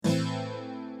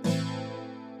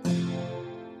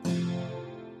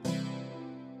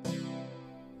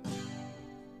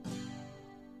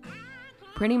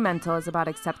Pretty Mental is about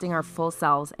accepting our full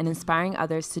selves and inspiring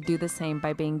others to do the same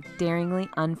by being daringly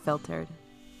unfiltered.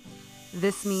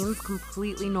 This means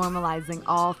completely normalizing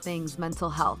all things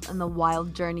mental health and the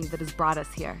wild journey that has brought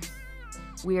us here.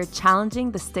 We are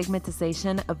challenging the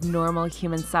stigmatization of normal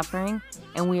human suffering,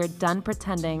 and we are done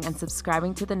pretending and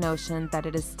subscribing to the notion that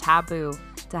it is taboo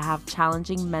to have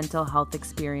challenging mental health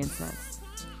experiences.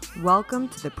 Welcome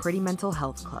to the Pretty Mental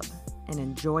Health Club, and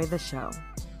enjoy the show.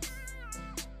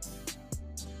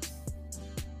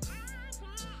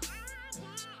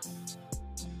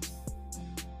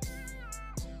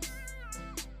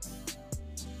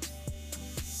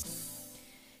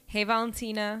 Hey,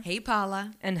 Valentina. Hey,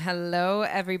 Paula. And hello,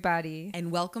 everybody.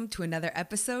 And welcome to another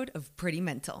episode of Pretty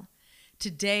Mental.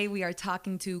 Today, we are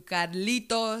talking to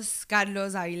Carlos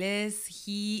Aviles.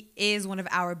 He is one of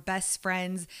our best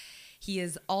friends. He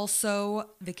is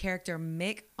also the character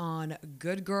Mick on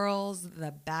Good Girls,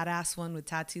 the badass one with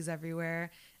tattoos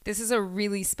everywhere. This is a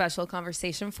really special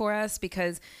conversation for us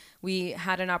because we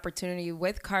had an opportunity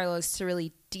with Carlos to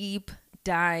really deep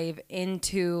dive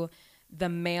into the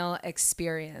male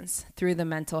experience through the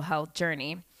mental health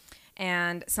journey.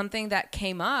 And something that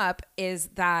came up is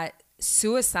that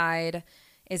suicide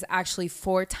is actually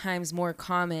 4 times more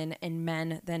common in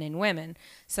men than in women.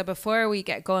 So before we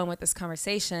get going with this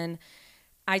conversation,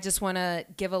 I just want to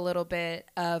give a little bit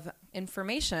of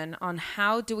information on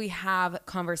how do we have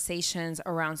conversations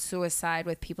around suicide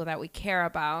with people that we care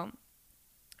about.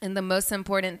 And the most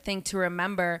important thing to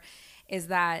remember is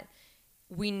that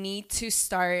we need to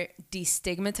start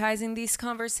destigmatizing these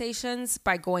conversations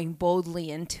by going boldly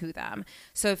into them.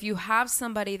 So if you have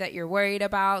somebody that you're worried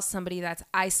about, somebody that's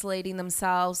isolating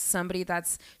themselves, somebody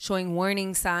that's showing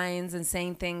warning signs and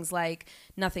saying things like,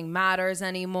 nothing matters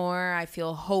anymore, I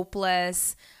feel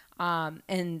hopeless,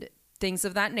 and things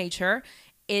of that nature,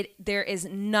 there is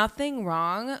nothing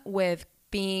wrong with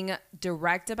being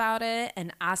direct about it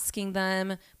and asking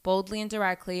them boldly and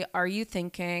directly, are you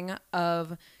thinking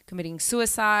of committing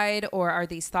suicide, or are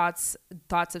these thoughts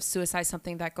of suicide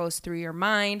something that goes through your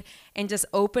mind? And just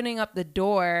opening up the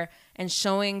door and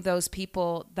showing those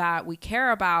people that we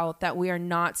care about that we are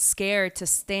not scared to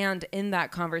stand in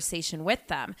that conversation with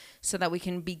them, so that we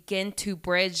can begin to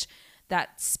bridge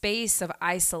that space of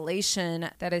isolation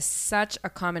that is such a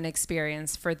common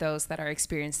experience for those that are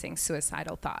experiencing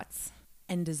suicidal thoughts.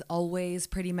 And as always,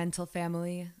 Pretty Mental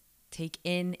family, take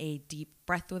in a deep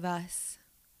breath with us.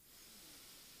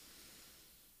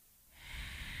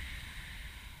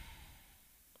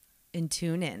 And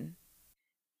tune in.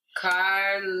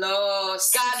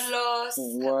 Carlos.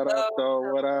 What up, though?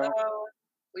 What up?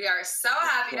 We are so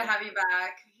happy to have you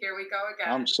back. Here we go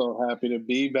again. I'm so happy to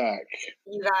be back.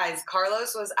 You guys,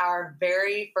 Carlos was our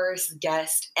very first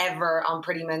guest ever on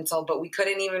Pretty Mental, but we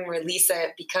couldn't even release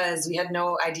it because we had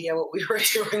no idea what we were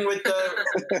doing with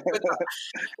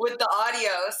with the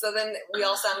audio. So then we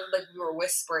all sounded like we were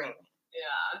whispering.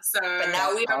 Yeah. So, but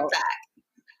now we are back.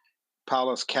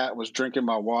 Paula's cat was drinking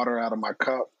my water out of my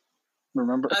cup.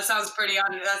 Remember? That sounds pretty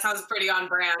on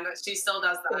brand. She still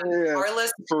does that. Yeah, our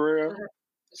list, for real.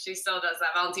 She still does that.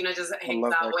 Valentina just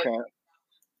hangs out with. Cat.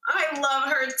 I love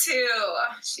her too.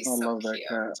 She's so cute. I love that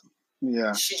cat.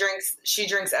 Yeah. She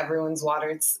drinks everyone's water.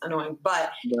 It's annoying,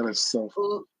 but that is so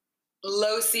funny.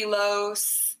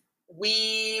 Los.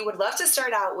 We would love to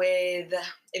start out with,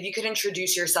 if you could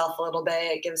introduce yourself a little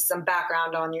bit, give us some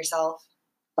background on yourself.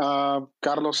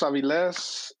 Carlos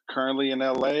Aviles, currently in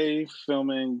LA,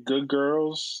 filming Good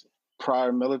Girls,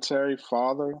 prior military,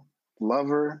 father,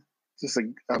 lover, just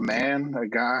a man, a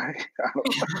guy.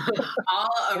 All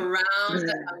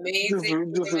around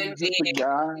amazing just a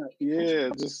guy. Yeah,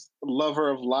 just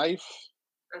lover of life.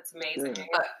 That's amazing.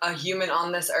 Yeah. A human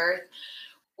on this earth.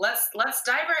 Let's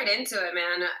dive right into it,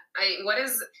 man. What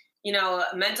is,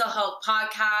 mental health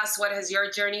podcast? What has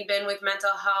your journey been with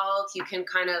mental health? You can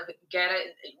kind of get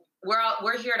it.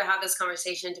 We're here to have this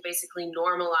conversation to basically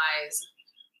normalize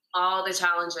all the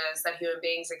challenges that human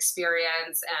beings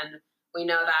experience. And we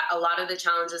know that a lot of the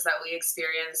challenges that we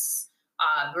experience,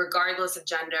 regardless of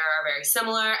gender, are very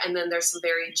similar. And then there's some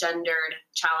very gendered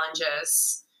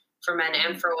challenges for men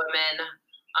and for women,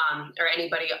 or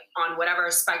anybody on whatever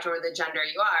spectrum of the gender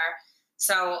you are.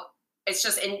 So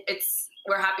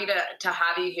we're happy to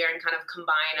have you here and kind of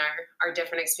combine our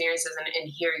different experiences and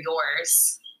hear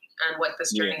yours and what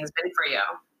this journey has been for you.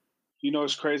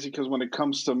 It's crazy because when it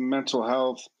comes to mental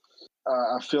health,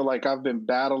 I feel like I've been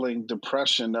battling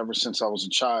depression ever since I was a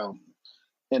child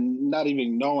and not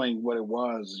even knowing what it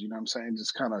was, you know what I'm saying?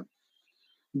 Just kind of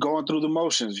going through the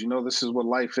motions, this is what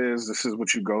life is. This is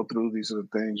what you go through. These are the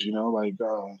things,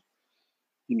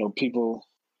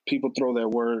 people throw their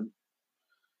word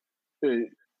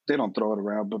they don't throw it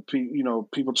around, but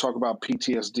people talk about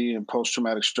PTSD and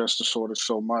post-traumatic stress disorder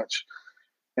so much.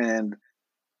 And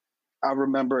I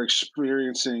remember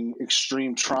experiencing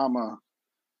extreme trauma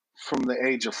from the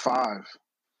age of 5.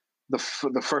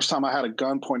 The first time I had a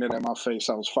gun pointed at my face,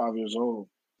 I was 5 years old,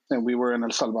 and we were in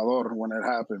El Salvador when it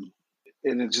happened.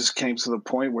 And it just came to the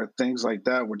point where things like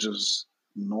that were just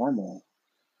normal.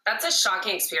 That's a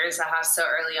shocking experience to have so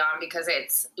early on, because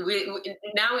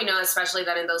now we know, especially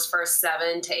that in those first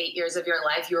 7 to 8 years of your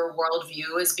life, your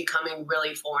worldview is becoming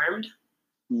really formed.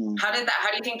 How do you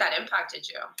think that impacted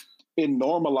you? It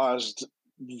normalized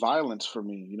violence for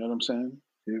me. You know what I'm saying?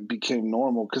 It became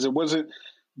normal because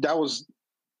that was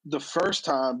the first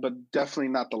time, but definitely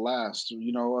not the last,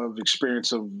 of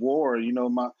experience of war.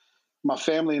 My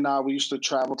family and I, we used to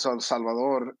travel to El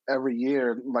Salvador every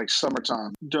year, like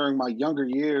summertime. During my younger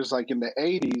years, like in the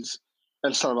 80s,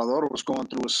 El Salvador was going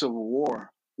through a civil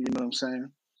war. You know what I'm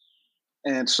saying?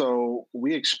 And so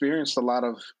we experienced a lot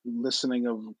of listening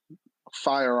of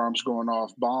firearms going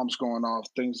off, bombs going off,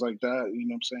 things like that, you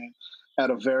know what I'm saying, at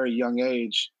a very young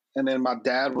age. And then my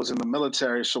dad was in the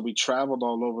military, so we traveled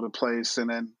all over the place. And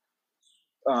then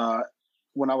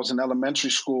when I was in elementary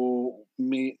school,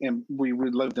 we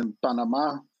lived in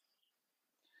Panama,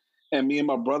 and me and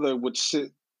my brother would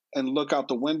sit and look out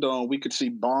the window, and we could see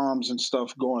bombs and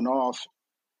stuff going off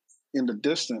in the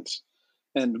distance,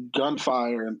 and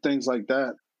gunfire and things like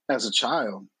that as a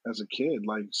child, as a kid.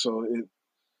 Like, so it,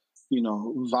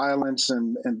 violence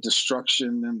and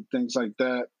destruction and things like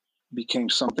that became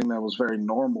something that was very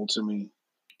normal to me.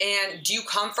 And do you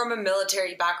come from a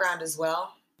military background as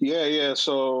well? Yeah.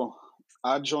 So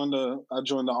I joined the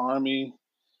Army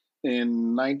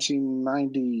in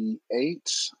 1998.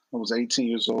 I was 18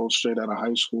 years old, straight out of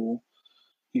high school,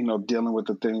 dealing with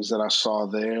the things that I saw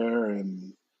there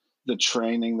and the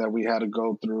training that we had to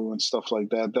go through and stuff like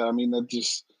that.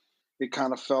 It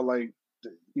kind of felt like,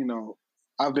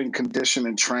 I've been conditioned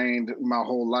and trained my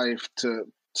whole life to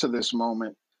this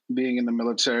moment, being in the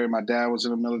military. My dad was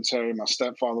in the military. My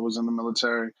stepfather was in the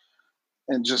military.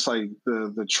 And just like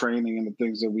the training and the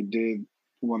things that we did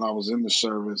when I was in the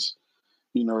service,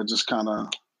 it just kind of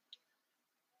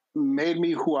made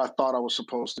me who I thought I was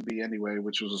supposed to be anyway,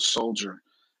 which was a soldier,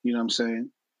 you know what I'm saying?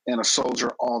 And a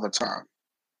soldier all the time,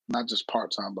 not just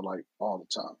part-time, but like all the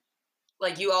time.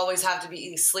 Like you always have to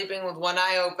be sleeping with one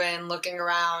eye open, looking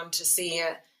around to see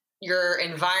your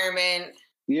environment.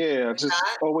 Yeah, just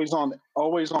always on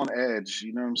edge.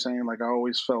 You know what I'm saying? Like I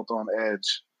always felt on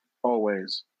edge,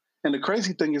 always. And the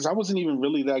crazy thing is I wasn't even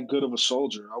really that good of a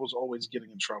soldier. I was always getting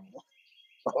in trouble.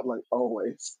 Like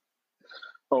always,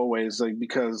 like,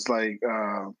 because like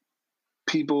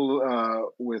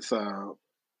people with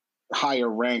higher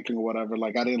rank and whatever,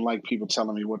 like I didn't like people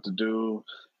telling me what to do.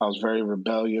 I was very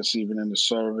rebellious, even in the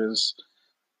service.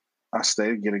 I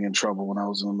stayed getting in trouble when I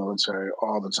was in the military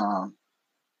all the time.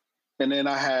 And then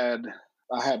I had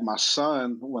my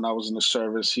son when I was in the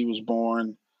service. He was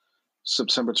born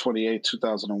September 28,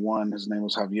 2001. His name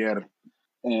was Javier.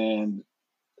 And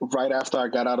right after I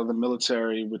got out of the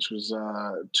military, which was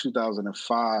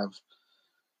 2005,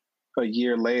 a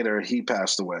year later, he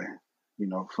passed away,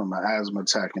 from an asthma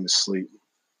attack in his sleep.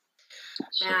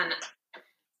 Man,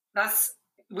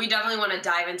 we definitely want to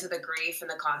dive into the grief and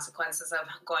the consequences of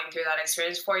going through that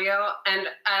experience for you. And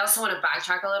I also want to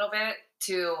backtrack a little bit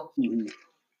to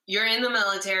you're in the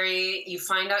military, you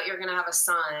find out you're going to have a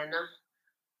son.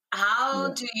 How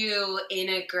do you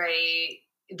integrate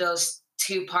those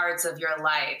two parts of your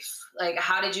life? Like,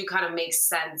 how did you kind of make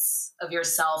sense of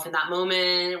yourself in that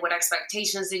moment? What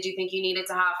expectations did you think you needed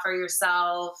to have for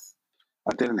yourself?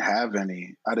 I didn't have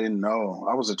any. I didn't know.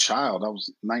 I was a child. I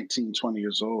was 19, 20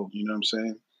 years old. You know what I'm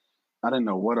saying? I didn't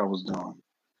know what I was doing,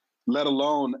 let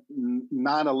alone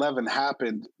 9/11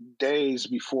 happened days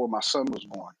before my son was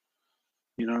born.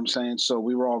 You know what I'm saying? So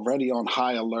we were already on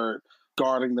high alert,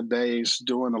 guarding the base,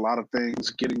 doing a lot of things,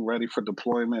 getting ready for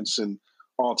deployments and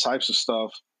all types of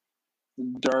stuff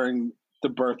during the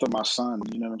birth of my son.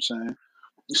 You know what I'm saying?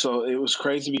 So it was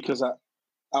crazy because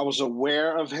I was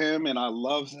aware of him and I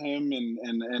loved him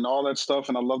and all that stuff.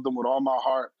 And I loved him with all my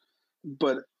heart.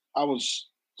 But I was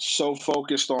so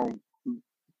focused on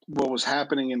what was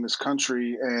happening in this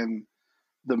country and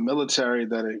the military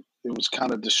that it was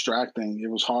kind of distracting. It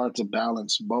was hard to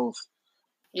balance both.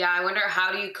 Yeah, I wonder,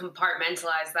 how do you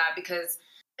compartmentalize that? Because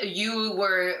you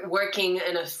were working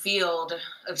in a field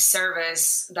of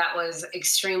service that was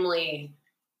extremely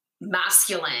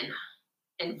masculine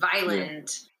and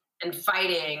violent and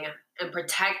fighting and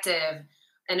protective.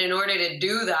 And in order to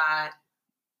do that,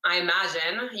 I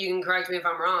imagine, you can correct me if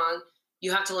I'm wrong,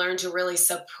 you have to learn to really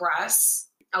suppress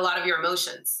a lot of your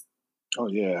emotions. Oh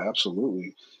yeah,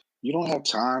 absolutely. You don't have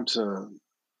time to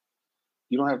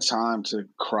you don't have time to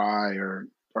cry or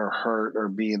hurt or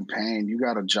be in pain. You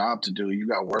got a job to do. You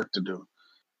got work to do.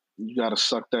 You got to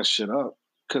suck that shit up.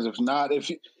 Because if not,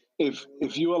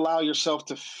 if you allow yourself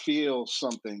to feel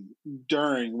something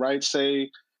during, right?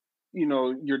 Say,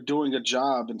 you're doing a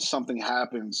job and something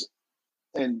happens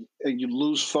and you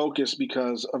lose focus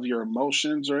because of your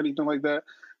emotions or anything like that,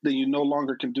 then you no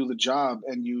longer can do the job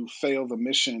and you fail the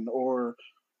mission, or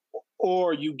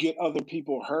you get other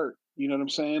people hurt. You know what I'm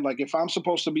saying? Like if I'm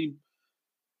supposed to be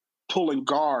pulling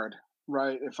guard,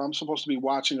 right? If I'm supposed to be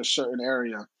watching a certain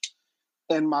area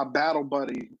and my battle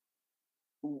buddy,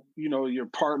 your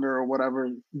partner or whatever,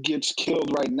 gets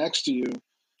killed right next to you,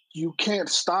 you can't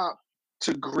stop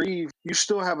to grieve. You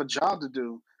still have a job to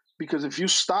do, because if you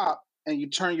stop and you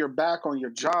turn your back on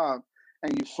your job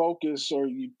and you focus or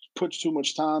you put too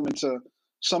much time into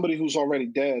somebody who's already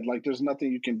dead, like there's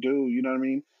nothing you can do, you know what I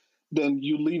mean? Then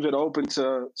you leave it open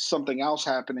to something else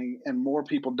happening and more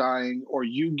people dying or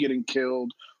you getting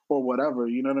killed or whatever,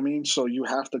 you know what I mean? So you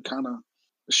have to kind of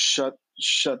shut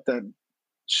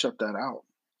that out.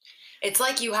 It's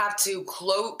like you have to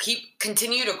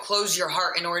continue to close your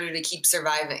heart in order to keep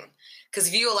surviving. Because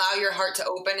if you allow your heart to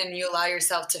open and you allow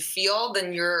yourself to feel,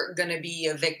 then you're going to be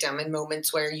a victim in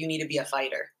moments where you need to be a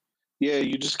fighter. Yeah,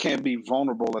 you just can't be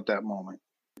vulnerable at that moment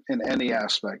in any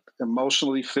aspect.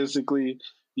 Emotionally, physically,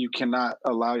 you cannot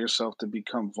allow yourself to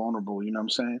become vulnerable, you know what I'm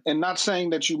saying? And not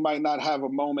saying that you might not have a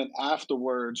moment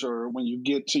afterwards or when you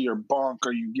get to your bunk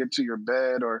or you get to your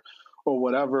bed or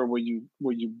whatever where you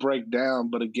break down,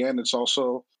 but again, it's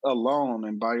also alone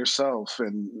and by yourself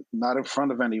and not in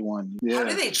front of anyone. Yeah. How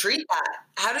do they treat that?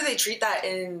 How do they treat that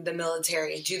in the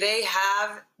military? Do they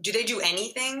do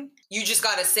anything? You just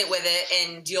got to sit with it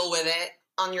and deal with it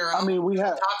on your own?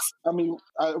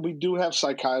 We do have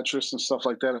psychiatrists and stuff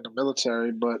like that in the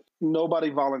military, but nobody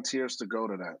volunteers to go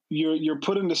to that. You're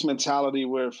put in this mentality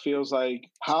where it feels like,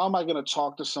 how am I going to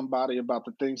talk to somebody about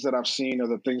the things that I've seen or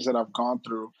the things that I've gone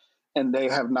through, and they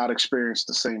have not experienced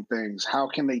the same things? How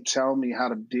can they tell me how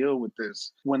to deal with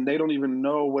this when they don't even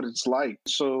know what it's like?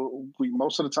 So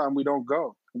most of the time we don't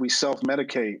go. We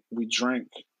self-medicate, we drink,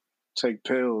 take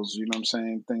pills, you know what I'm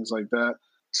saying? Things like that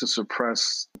to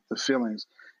suppress the feelings.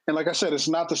 And like I said, it's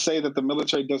not to say that the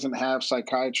military doesn't have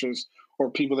psychiatrists or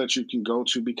people that you can go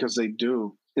to, because they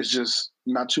do. It's just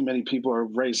not too many people are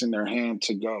raising their hand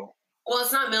to go. Well,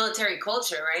 it's not military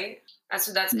culture, right? It's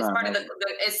part of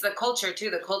it's the culture too.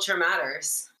 The culture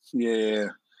matters. Yeah.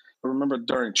 I remember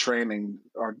during training,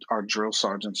 our drill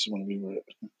sergeants,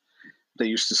 they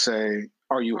used to say,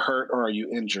 are you hurt or are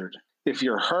you injured? If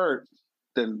you're hurt,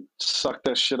 then suck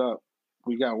that shit up.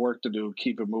 We got work to do.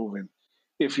 Keep it moving.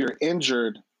 If you're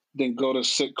injured, then go to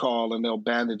sick call and they'll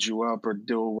bandage you up or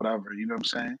do whatever. You know what I'm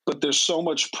saying? But there's so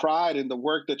much pride in the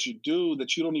work that you do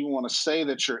that you don't even want to say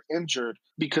that you're injured,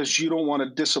 because you don't want to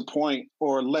disappoint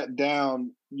or let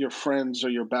down your friends or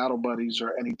your battle buddies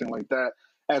or anything like that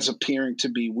as appearing to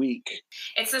be weak.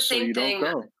 It's the same thing.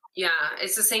 Yeah,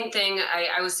 it's the same thing.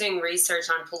 I was doing research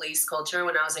on police culture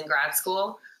when I was in grad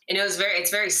school. And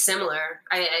it's very similar.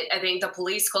 I think the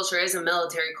police culture is a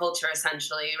military culture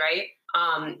essentially, right?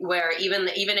 Where even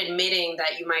admitting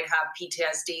that you might have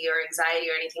PTSD or anxiety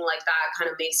or anything like that kind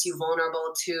of makes you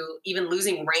vulnerable to even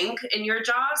losing rank in your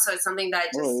job. So it's something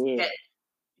that just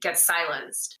gets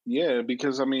silenced. Yeah,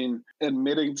 because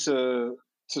admitting to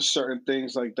certain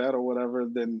things like that or whatever,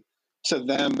 then to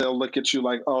them, they'll look at you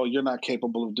like, oh, you're not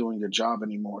capable of doing your job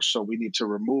anymore, so we need to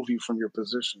remove you from your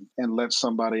position and let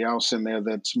somebody else in there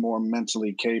that's more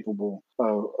mentally capable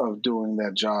of doing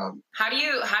that job. How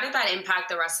did that impact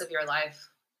the rest of your life?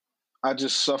 I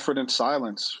just suffered in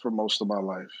silence for most of my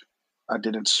life. I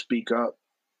didn't speak up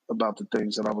about the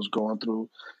things that I was going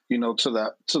through. To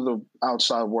the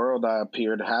outside world, I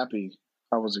appeared happy.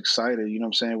 I was excited. You know what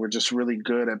I'm saying? We're just really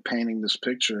good at painting this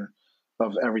picture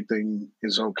of everything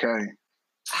is okay.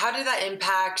 How did that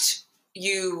impact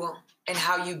you and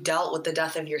how you dealt with the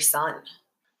death of your son?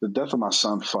 The death of my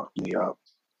son fucked me up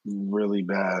really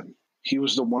bad. He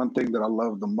was the one thing that I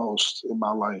loved the most in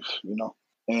my life,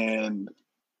 and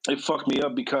it fucked me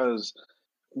up because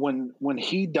when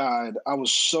he died, I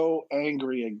was so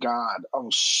angry at God. I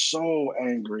was so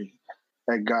angry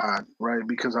at God, right?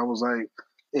 Because I was like,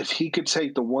 if he could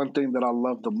take the one thing that I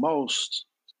love the most,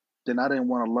 then I didn't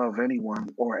want to love anyone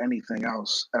or anything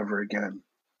else ever again.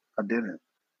 I didn't.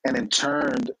 And in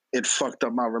turn, it fucked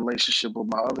up my relationship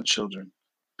with my other children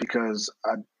because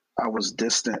I was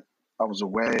distant. I was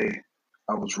away.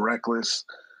 I was reckless.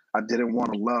 I didn't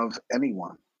want to love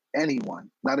anyone,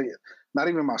 not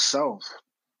even myself.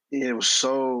 it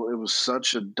was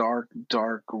such a dark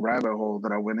rabbit hole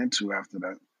that I went into after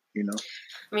that, you know.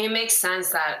 I mean, it makes sense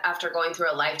that after going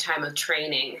through a lifetime of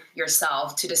training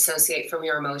yourself to dissociate from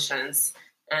your emotions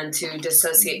and to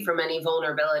dissociate from any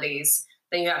vulnerabilities,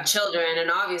 then you have children, and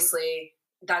obviously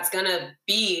that's going to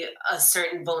be a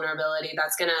certain vulnerability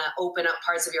that's going to open up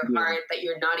parts of your heart that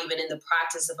you're not even in the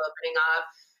practice of opening up.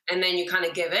 And then you kind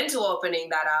of give into opening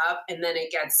that up, and then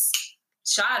it gets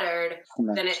shattered.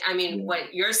 Then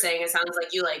what you're saying, it sounds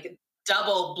like you like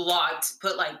double blocked,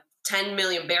 put like 10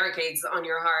 million barricades on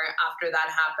your heart after that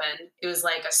happened. It was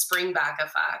like a springback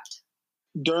effect.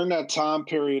 During that time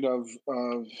period of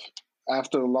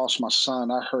after I lost my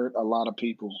son, I hurt a lot of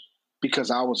people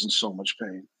because I was in so much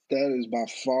pain. That is by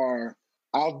far,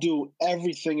 I'll do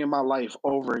everything in my life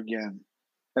over again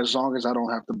as long as I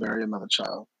don't have to bury another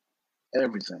child.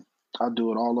 Everything. I'll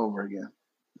do it all over again.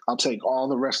 I'll take all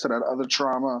the rest of that other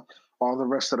trauma, all the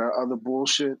rest of that other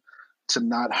bullshit to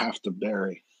not have to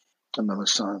bury another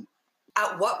son.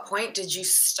 At what point did you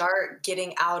start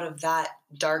getting out of that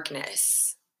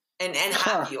darkness? And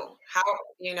have you? How,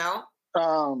 you know?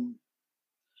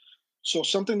 So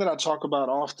something that I talk about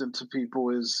often to people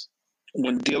is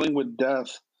when dealing with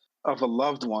death of a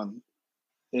loved one,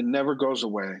 it never goes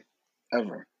away,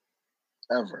 ever,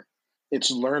 ever.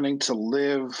 It's learning to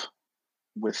live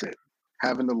with it,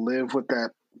 having to live with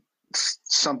that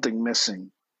something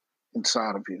missing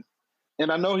inside of you.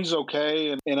 And I know he's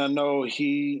okay, and I know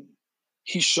he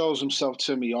shows himself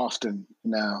to me often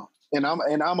now, and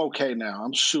I'm okay now.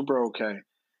 I'm super okay.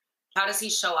 How does he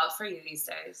show up for you these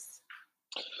days?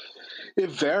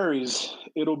 It varies.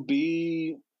 It'll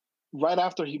be right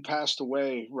after he passed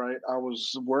away, right? I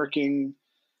was working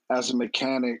as a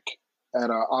mechanic at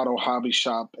an auto hobby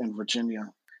shop in Virginia,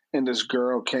 and this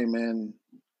girl came in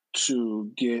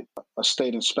to get a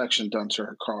state inspection done to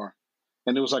her car.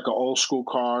 And it was like an old school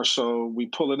car, so we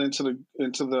pull it into the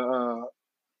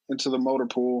motor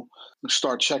pool,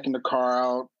 start checking the car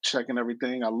out, checking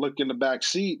everything. I look in the back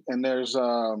seat, and there's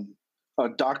a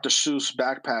Dr. Seuss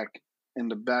backpack in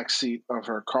the back seat of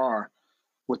her car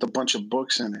with a bunch of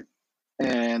books in it.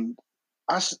 And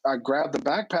I grabbed the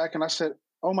backpack and I said,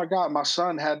 "Oh my God, my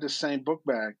son had this same book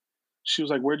bag." She was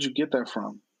like, "Where'd you get that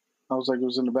from?" I was like, "It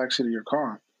was in the back seat of your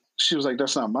car." She was like,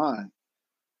 "That's not mine."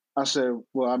 I said,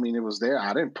 "Well, I mean, it was there.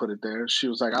 I didn't put it there." She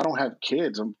was like, "I don't have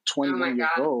kids. I'm 21 years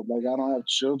old. Like, I don't have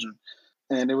children."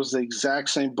 And it was the exact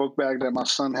same book bag that my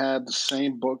son had, the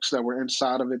same books that were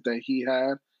inside of it that he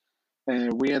had.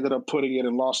 And we ended up putting it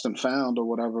in Lost and Found or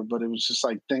whatever. But it was just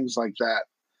like things like that,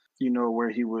 you know, where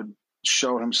he would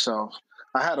show himself.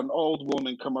 I had an old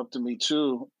woman come up to me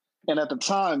too. And at the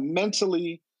time,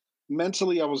 mentally,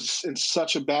 I was in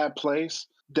such a bad place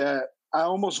that I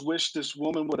almost wish this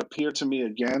woman would appear to me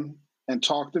again and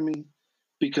talk to me,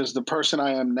 because the person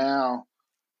I am now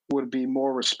would be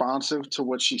more responsive to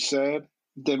what she said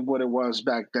than what it was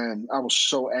back then. I was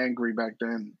so angry back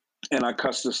then, and I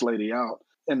cussed this lady out.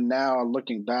 And now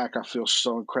looking back, I feel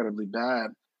so incredibly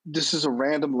bad. This is a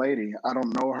random lady. I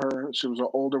don't know her. She was an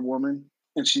older woman,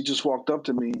 and she just walked up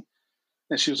to me,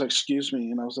 and she was like, "Excuse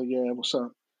me." And I was like, "Yeah, what's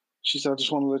up?" She said, "I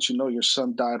just want to let you know your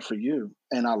son died for you."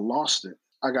 And I lost it.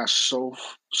 I got so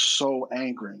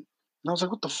angry. And I was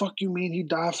like, "What the fuck you mean he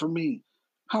died for me?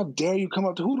 How dare you come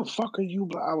up to, who the fuck are you?"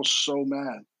 But I was so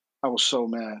mad. I was so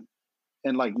mad.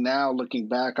 And like now looking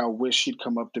back, I wish she'd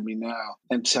come up to me now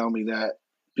and tell me that,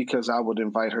 because I would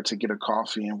invite her to get a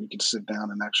coffee and we could sit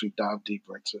down and actually dive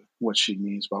deeper into what she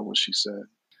means by what she said.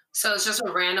 So it's just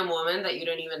a random woman that you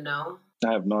don't even know?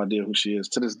 I have no idea who she is.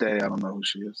 To this day, I don't know who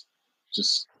she is.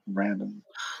 Just random.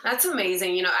 That's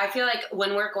amazing. You know, I feel like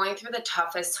when we're going through the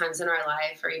toughest times in our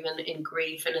life, or even in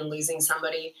grief and in losing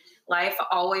somebody, life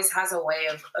always has a way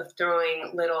of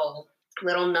throwing little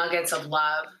nuggets of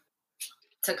love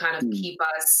to kind of keep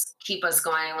us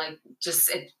going. Like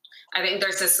I think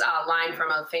there's this line from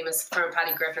from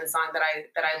Patty Griffin song that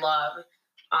I love.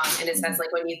 And it says,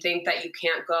 like, when you think that you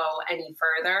can't go any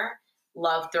further,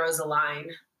 love throws a line.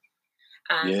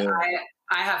 And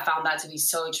I have found that to be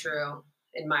so true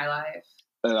in my life.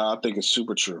 And I think it's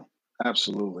super true.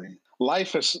 Absolutely.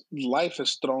 Life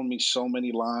has thrown me so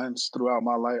many lines throughout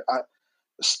my life.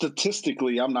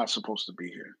 Statistically, I'm not supposed to be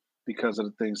here because of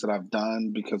the things that I've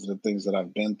done, because of the things that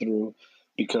I've been through,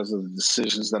 because of the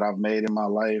decisions that I've made in my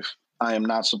life. I am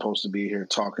not supposed to be here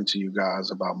talking to you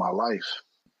guys about my life.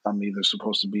 I'm either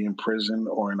supposed to be in prison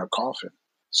or in a coffin.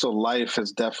 So life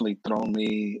has definitely thrown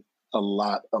me a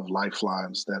lot of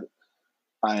lifelines that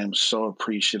I am so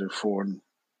appreciative for.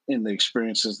 And the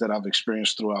experiences that I've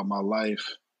experienced throughout my life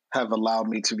have allowed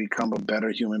me to become a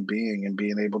better human being and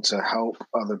being able to help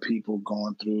other people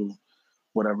going through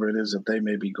whatever it is that they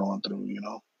may be going through, you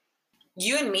know.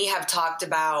 You and me have talked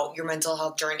about your mental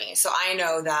health journey. So I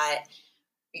know that,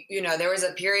 you know, there was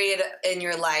a period in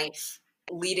your life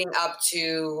leading up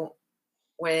to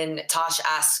when Tosh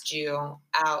asked you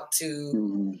out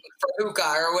to for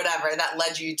hookah or whatever that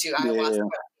led you to ayahuasca. Yeah.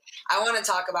 I want to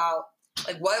talk about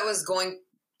like what was going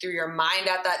through your mind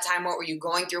at that time. What were you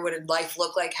going through? What did life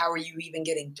look like? How were you even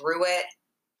getting through it?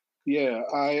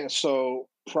 Yeah, so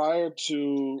prior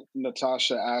to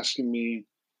Natasha asking me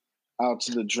out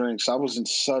to the drinks, I was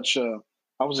exhausted.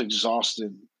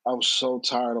 I was so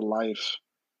tired of life.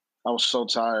 I was so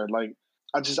tired. Like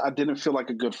I didn't feel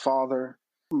like a good father.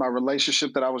 My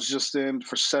relationship that I was just in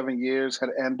for 7 years had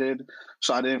ended,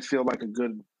 so I didn't feel like a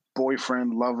good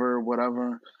boyfriend, lover,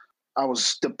 whatever. I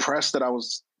was depressed that I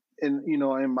was in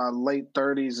my late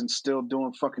 30s and still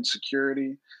doing fucking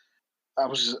security. I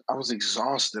was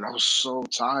exhausted. I was so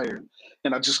tired.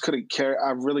 And I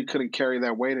really couldn't carry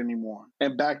that weight anymore.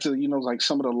 And back to, like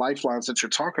some of the lifelines that you're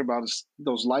talking about, is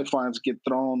those lifelines get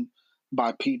thrown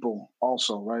by people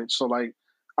also, right? So like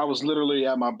I was literally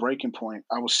at my breaking point.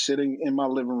 I was sitting in my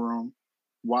living room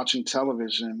watching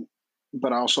television,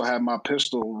 but I also had my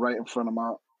pistol right in front of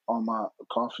on my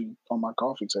coffee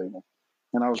table.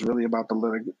 And I was really about to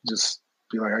let it just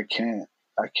be like, I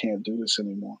can't do this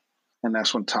anymore. And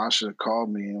that's when Tasha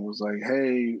called me and was like,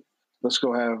 hey, let's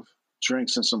go have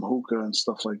drinks and some hookah and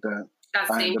stuff like that.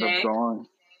 That I same ended day? up going.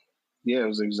 Yeah, it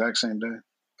was the exact same day.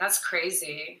 That's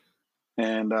crazy.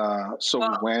 And so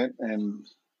we went and...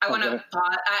 I want to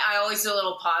pause. I always do a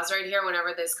little pause right here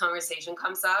whenever this conversation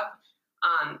comes up,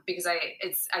 because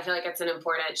I feel like it's an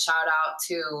important shout out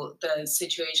to the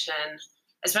situation,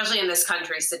 especially in this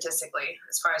country statistically,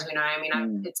 as far as we know. I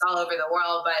mean, it's all over the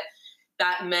world, but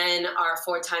that men are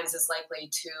 4 times as likely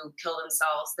to kill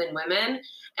themselves than women.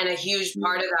 And a huge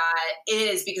part of that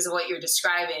is because of what you're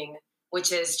describing,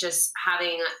 which is just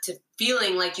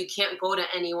feeling like you can't go to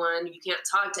anyone, you can't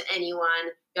talk to anyone,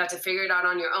 you have to figure it out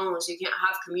on your own. So you can't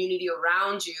have community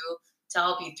around you to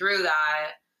help you through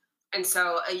that. And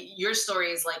so your story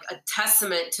is like a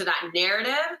testament to that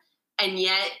narrative. And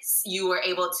yet you were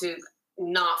able to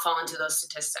not fall into those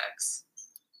statistics.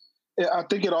 I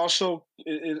think it also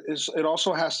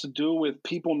has to do with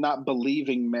people not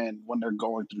believing men when they're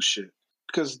going through shit.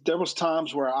 Because there was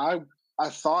times where I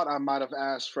thought I might have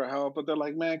asked for help, but they're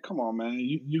like, man, come on, man,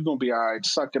 you're going to be all right.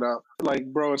 Suck it up. Like,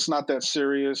 bro, it's not that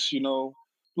serious,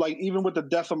 Like, even with the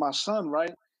death of my son,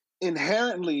 right?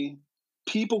 Inherently,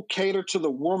 people cater to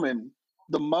the woman,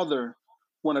 the mother,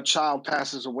 when a child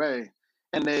passes away.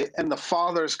 And the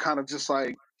father is kind of just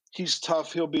like, he's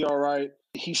tough, he'll be all right.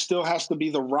 He still has to be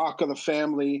the rock of the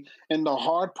family and the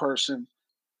hard person.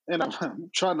 And I'm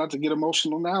trying not to get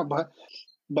emotional now,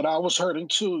 but I was hurting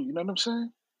too, you know what I'm saying?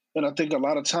 And I think a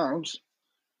lot of times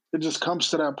it just comes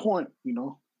to that point,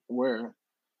 where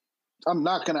I'm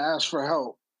not going to ask for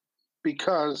help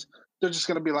because they're just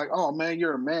going to be like, oh man,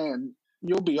 you're a man,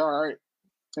 you'll be all right.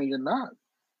 And you're not.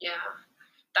 Yeah,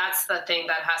 that's the thing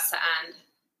that has to end.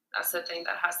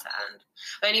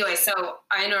 But anyway, so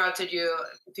I interrupted you.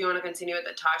 If you want to continue with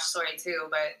the Tosh story too,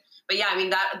 but yeah, I mean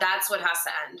that's what has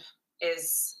to end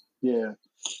is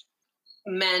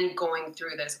men going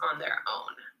through this on their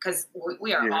own, because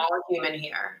we are all human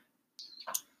here.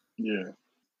 Yeah,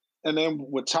 and then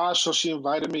with Tosh, so she had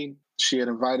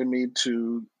invited me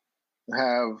to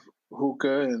have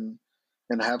hookah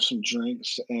and have some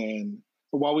drinks, and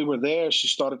while we were there, she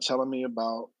started telling me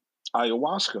about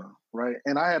ayahuasca, right?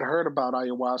 And I had heard about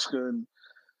ayahuasca, and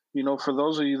for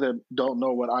those of you that don't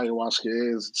know what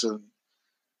ayahuasca is,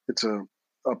 it's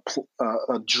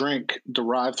a drink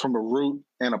derived from a root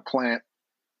and a plant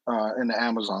in the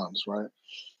Amazons, right?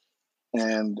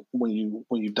 And when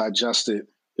you digest it,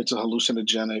 it's a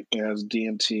hallucinogenic. It has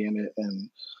DMT in it and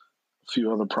a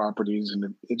few other properties,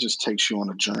 and it just takes you on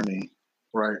a journey,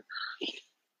 right?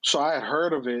 So I had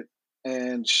heard of it,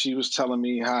 and she was telling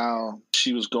me how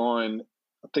she was going,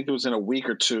 I think it was in a week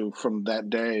or two from that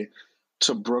day,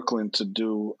 to Brooklyn to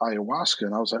do ayahuasca.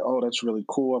 And I was like, oh, that's really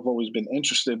cool. I've always been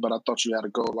interested, but I thought you had to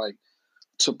go like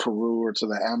to Peru or to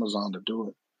the Amazon to do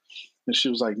it. And she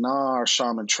was like, nah, our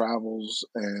shaman travels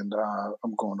and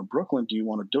I'm going to Brooklyn. Do you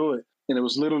want to do it? And it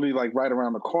was literally like right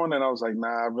around the corner. And I was like, nah,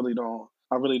 I really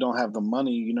don't have the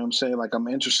money. You know what I'm saying? Like, I'm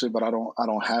interested, but I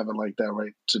don't have it like that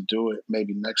right to do it.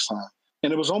 Maybe next time.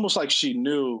 And it was almost like she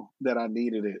knew that I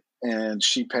needed it, and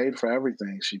she paid for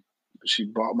everything. She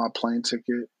bought my plane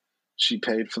ticket. She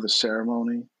paid for the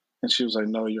ceremony, and she was like,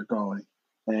 no, you're going.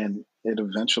 And it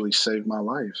eventually saved my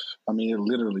life. I mean, it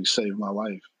literally saved my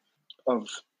life, of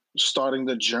starting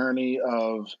the journey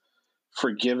of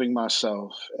forgiving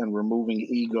myself and removing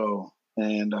ego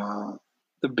and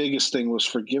the biggest thing was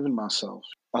forgiving myself.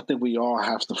 I think we all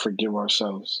have to forgive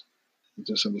ourselves and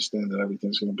just understand that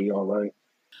everything's going to be all right.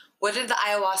 What did the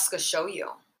ayahuasca show you?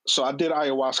 So I did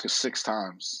ayahuasca 6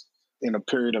 times in a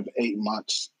period of 8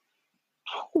 months.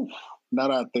 Whew. Now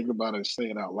that I think about it, say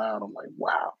it out loud, I'm like,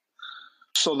 wow.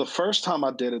 So the first time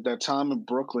I did it, that time in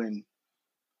Brooklyn,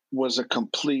 was a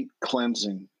complete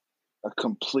cleansing, a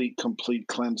complete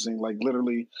cleansing. Like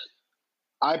literally,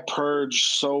 I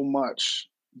purged so much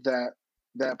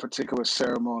that particular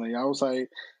ceremony. I was like,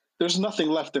 there's nothing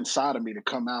left inside of me to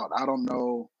come out. I don't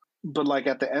know. But like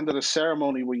at the end of the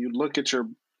ceremony, when you look at your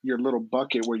little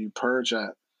bucket where you purge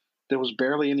at, there was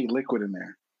barely any liquid in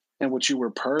there. And what you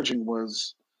were purging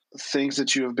was things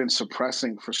that you have been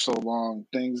suppressing for so long,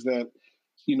 things that,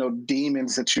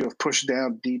 demons that you have pushed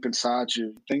down deep inside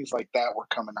you, things like that were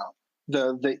coming out.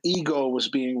 The ego was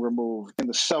being removed, and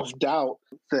the self-doubt,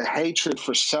 the hatred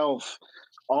for self,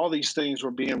 all these things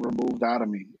were being removed out of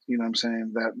me. You know what I'm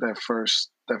saying? That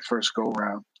first go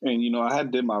round. And, I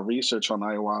had did my research on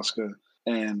ayahuasca,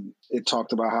 and it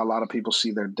talked about how a lot of people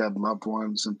see their dead loved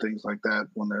ones and things like that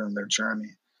when they're in their journey.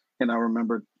 And I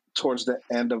remember towards the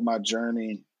end of my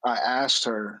journey, I asked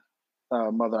her,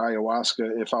 Mother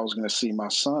Ayahuasca, if I was going to see my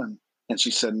son. And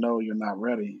she said, no, you're not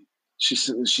ready. She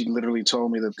literally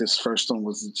told me that this first one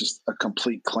was just a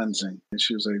complete cleansing. And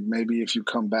she was like, maybe if you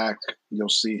come back, you'll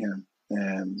see him.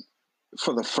 And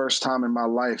for the first time in my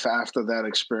life after that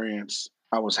experience,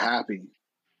 I was happy.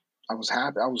 I was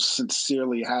happy. I was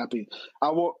sincerely happy.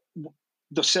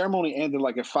 The ceremony ended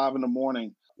like at 5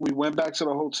 a.m. We went back to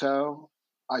the hotel.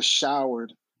 I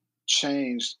showered,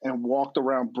 changed, and walked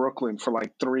around Brooklyn for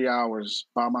like 3 hours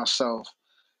by myself,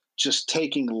 just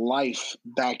taking life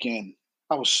back in.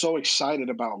 I was so excited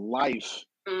about life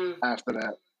after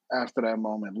that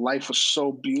moment. Life was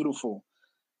so beautiful.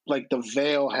 Like the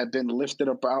veil had been lifted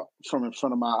up out from in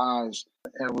front of my eyes.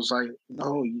 And it was like,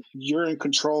 no, you're in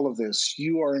control of this.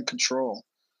 You are in control.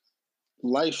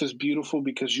 Life is beautiful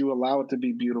because you allow it to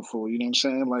be beautiful. You know what I'm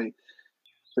saying? Like,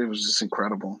 it was just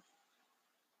incredible.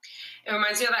 It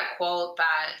reminds me of that quote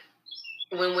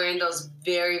that when we're in those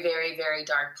very, very, very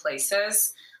dark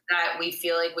places that we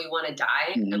feel like we want to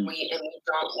die and we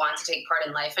don't want to take part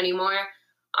in life anymore.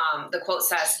 The quote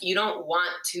says, you don't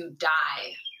want to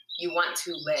die, you want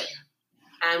to live.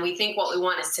 And we think what we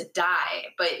want is to die,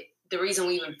 but the reason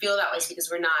we even feel that way is because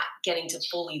we're not getting to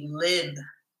fully live.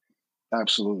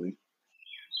 Absolutely.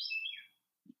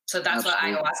 So that's what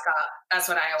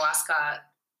ayahuasca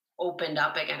opened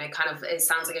up again. It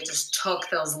sounds like it just took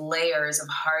those layers of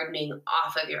hardening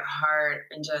off of your heart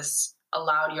and just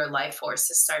allowed your life force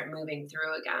to start moving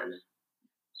through again.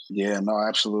 Yeah, no,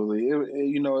 absolutely.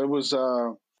 It was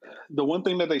the one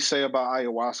thing that they say about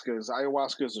ayahuasca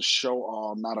is a show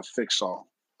all, not a fix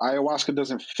all. Ayahuasca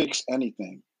doesn't fix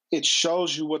anything. It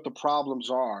shows you what the problems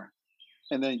are,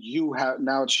 and then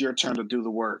now it's your turn to do the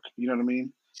work. You know what I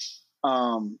mean?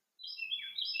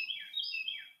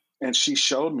 And she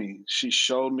showed me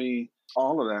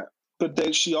all of that. But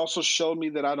then she also showed me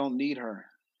that I don't need her.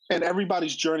 And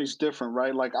everybody's journey is different,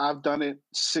 right? Like I've done it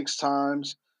 6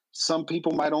 times. Some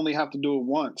people might only have to do it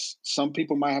once. Some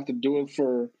people might have to do it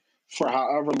for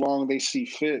however long they see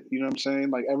fit. You know what I'm saying?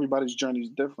 Like everybody's journey is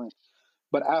different.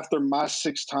 But after my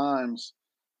 6 times,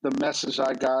 the message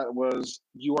I got was,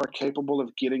 you are capable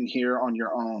of getting here on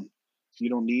your own. You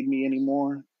don't need me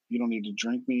anymore. You don't need to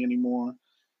drink me anymore.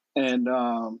 And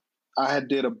I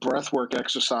did a breathwork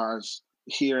exercise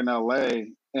here in LA.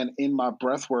 And in my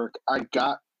breathwork, I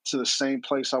got to the same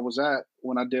place I was at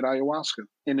when I did ayahuasca.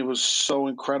 And it was so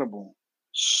incredible.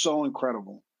 So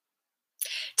incredible.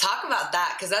 Talk about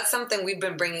that, because that's something we've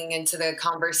been bringing into the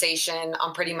conversation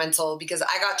on Pretty Mental, because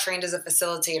I got trained as a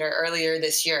facilitator earlier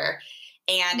this year.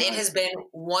 And It has been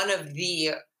one of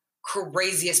the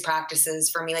craziest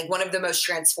practices for me, like one of the most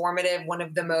transformative, one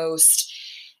of the most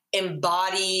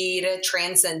embodied,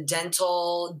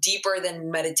 transcendental, deeper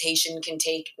than meditation can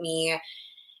take me.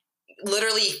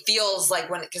 Literally feels like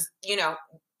because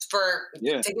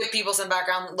to give people some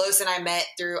background, Los and I met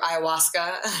through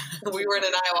ayahuasca. We were in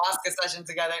an ayahuasca session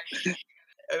together.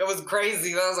 It was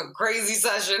crazy. That was a crazy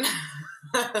session.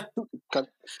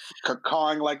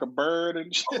 Cawing like a bird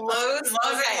and shit. Los is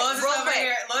over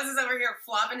here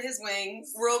flopping his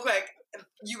wings. Real quick,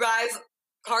 you guys,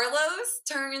 Carlos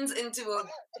turns into a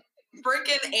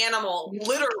freaking animal,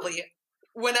 literally,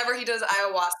 whenever he does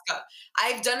ayahuasca.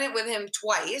 I've done it with him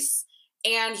twice,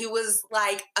 and he was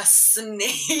like a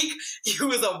snake. He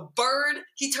was a bird.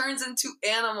 He turns into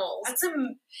animals.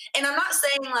 And I'm not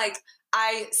saying like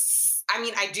I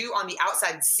mean, I do on the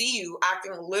outside see you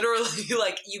acting literally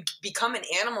like you become an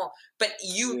animal, but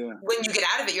when you get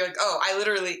out of it, you're like, oh,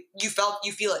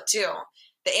 you feel it too.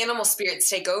 The animal spirits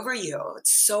take over you.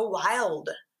 It's so wild.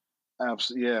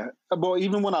 Absolutely, yeah. But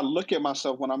even when I look at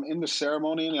myself, when I'm in the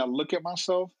ceremony and I look at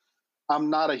myself, I'm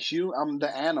not a human. I'm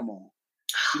the animal.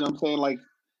 You know what I'm saying? Like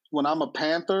when I'm a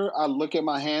panther, I look at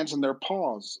my hands and they're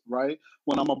paws, right?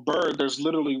 When I'm a bird, there's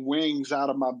literally wings out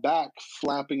of my back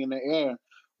flapping in the air.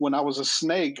 When I was a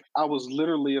snake, I was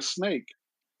literally a snake.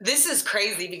 This is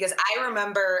crazy because I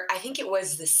remember, I think it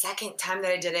was the second time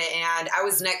that I did it, and I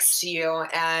was next to you,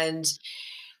 and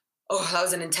oh, that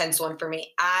was an intense one for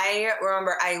me. I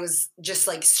remember I was just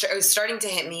like, it was starting to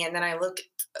hit me, and then I look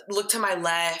to my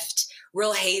left,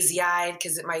 real hazy-eyed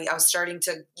because I was starting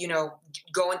to,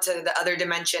 go into the other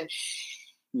dimension.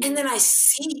 And then I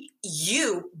see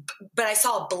you, but I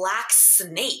saw a black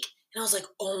snake. And I was like,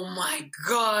 oh my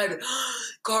God,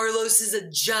 Carlos is a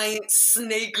giant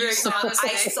snake right now.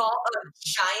 I saw a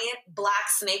giant black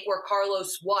snake where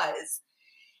Carlos was.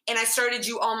 And I started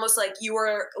you almost like you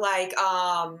were like,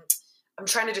 I'm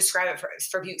trying to describe it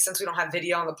for people since we don't have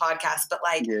video on the podcast, but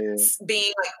like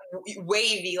being like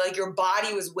wavy, like your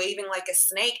body was waving like a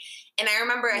snake. And I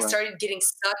remember I started getting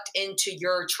sucked into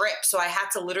your trip. So I had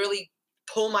to literally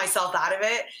pull myself out of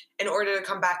it in order to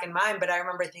come back in mine. But I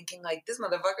remember thinking like, this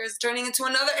motherfucker is turning into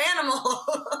another animal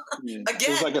again. It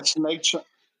was like a snake.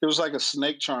 It was like a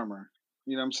snake charmer.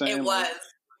 You know what I'm saying? It was.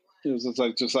 It was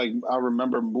just like I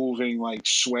remember moving, like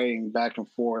swaying back and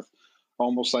forth,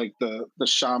 almost like the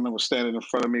shaman was standing in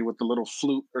front of me with the little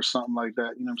flute or something like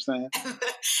that. You know what I'm saying?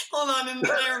 Hold on, and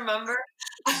then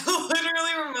I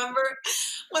literally remember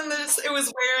when it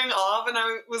was wearing off, and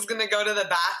I was gonna go to the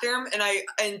bathroom,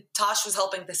 and Tosh was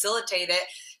helping facilitate it,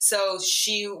 so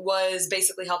she was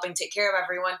basically helping take care of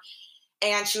everyone,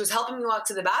 and she was helping me walk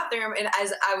to the bathroom. And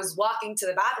as I was walking to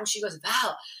the bathroom, she goes,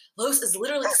 "Val, Los is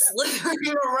literally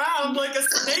slithering around like a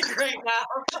snake right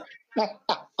now."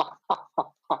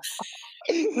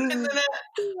 And then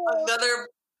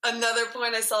at another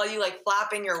point, I saw you like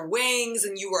flapping your wings,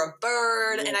 and you were a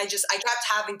bird. And I kept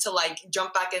having to like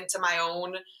jump back into my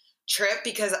own trip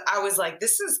because I was like,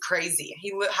 this is crazy.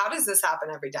 How does this happen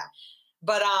every time?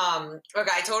 But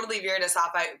okay, I totally veered us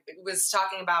off. I was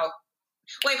talking about.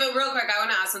 Wait, but real quick, I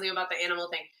want to ask something about the animal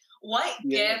thing. What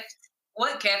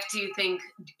gift do you think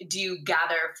do you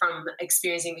gather from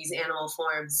experiencing these animal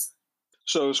forms?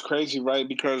 So it's crazy, right?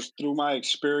 Because through my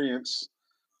experience,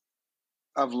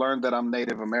 I've learned that I'm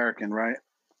Native American, right?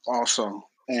 Also.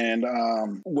 And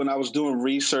when I was doing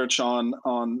research on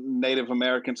Native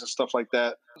Americans and stuff like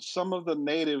that, some of the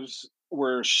natives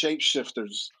were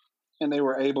shapeshifters, and they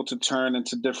were able to turn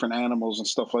into different animals and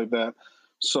stuff like that.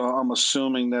 So I'm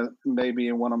assuming that maybe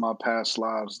in one of my past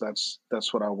lives, that's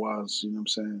what I was. You know what I'm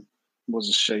saying? Was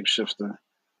a shapeshifter.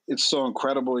 It's so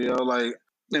incredible, Like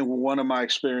in one of my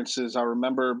experiences, I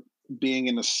remember being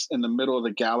in the middle of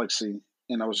the galaxy,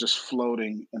 and I was just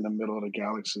floating in the middle of the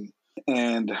galaxy,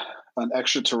 and an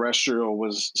extraterrestrial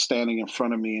was standing in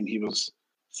front of me, and he was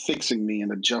fixing me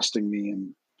and adjusting me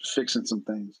and fixing some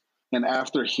things. And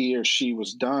after he or she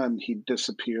was done, he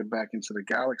disappeared back into the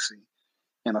galaxy.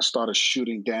 And I started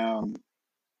shooting down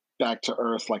back to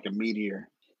Earth like a meteor.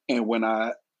 And when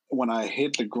I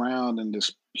hit the ground in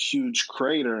this huge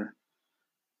crater,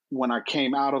 when I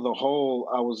came out of the hole,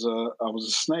 I was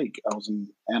a snake. I was an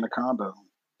anaconda.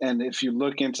 And if you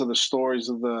look into the stories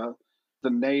of the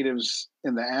natives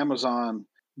in the Amazon,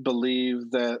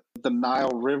 believe that the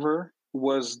Nile River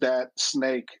was that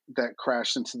snake that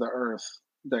crashed into the earth,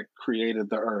 that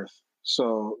created the earth.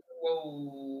 So,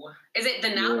 whoa, is it the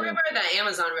Nile River or the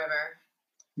Amazon River?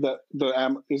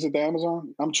 Is it the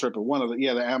Amazon? I'm tripping. One of the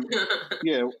yeah,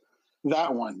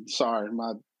 that one. Sorry,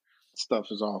 my stuff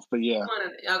is off, but yeah.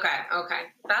 Okay,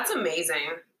 that's amazing.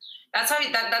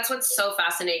 That's what's so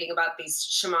fascinating about these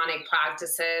shamanic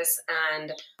practices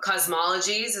and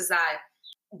cosmologies is that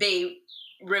they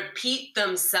repeat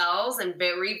themselves and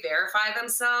verify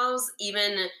themselves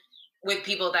even with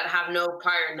people that have no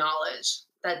prior knowledge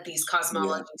that these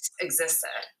cosmologies existed.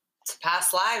 It's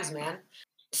past lives, man.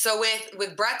 So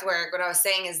with breath work, what I was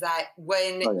saying is that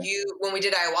when we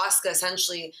did ayahuasca,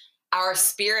 essentially our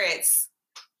spirits,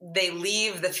 they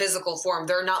leave the physical form.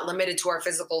 They're not limited to our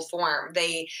physical form.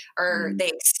 They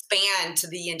expand to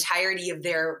the entirety of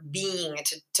their being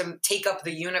to take up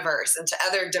the universe and to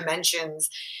other dimensions.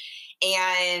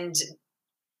 And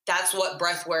that's what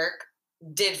breath work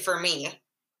did for me.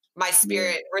 My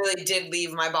spirit really did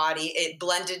leave my body. It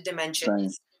blended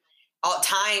dimensions. All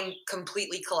time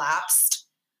completely collapsed.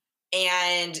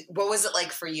 And what was it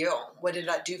like for you? What did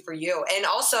that do for you? And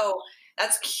also,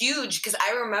 That's huge, because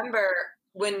I remember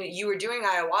when you were doing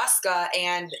ayahuasca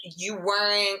and you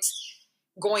weren't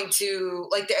going to,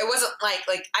 like, it wasn't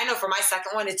like I know for my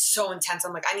second one, it's so intense.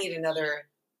 I'm like, I need another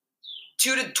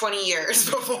 2 to 20 years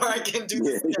before I can do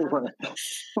this again.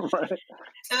 Right.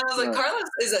 And I was like, Carlos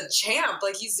is a champ.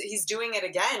 Like, he's doing it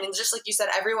again. And just like you said,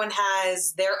 everyone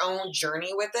has their own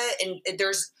journey with it. And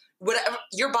there's whatever,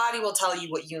 your body will tell you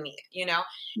what you need, you know?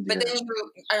 But then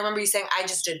I remember you saying, I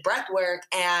just did breath work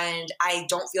and I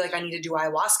don't feel like I need to do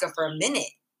ayahuasca for a minute.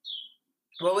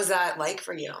 What was that like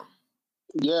for you?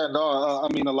 Yeah, no,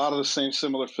 I mean, a lot of the same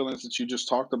similar feelings that you just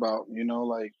talked about, you know,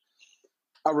 like,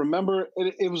 I remember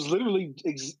it was literally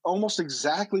almost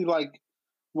exactly like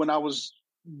when I was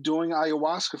doing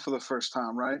ayahuasca for the first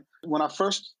time, right? When I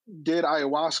first did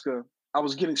ayahuasca, I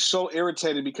was getting so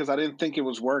irritated because I didn't think it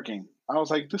was working. I was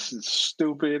like, this is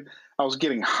stupid. I was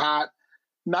getting hot,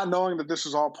 not knowing that this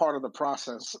was all part of the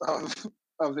process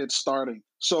of it starting.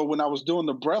 So when I was doing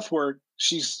the breath work,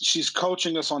 she's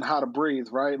coaching us on how to breathe,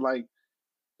 right? Like,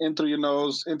 in through your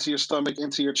nose, into your stomach,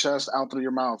 into your chest, out through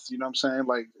your mouth. You know what I'm saying?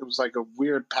 Like, it was like a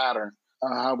weird pattern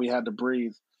how we had to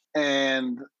breathe.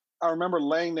 And I remember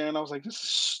laying there and I was like, this is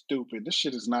stupid. This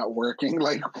shit is not working.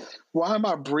 Like, why am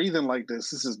I breathing like this?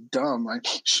 This is dumb.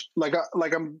 Like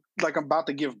I'm about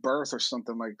to give birth or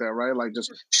something like that, right? Like,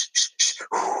 just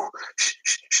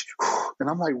and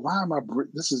I'm like, why am I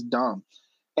this is dumb.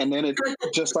 And then it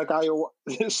just like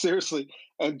seriously,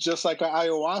 and just like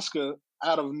ayahuasca,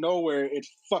 out of nowhere, it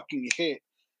fucking hit.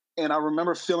 And I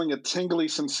remember feeling a tingly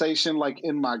sensation like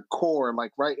in my core,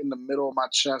 like right in the middle of my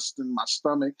chest and my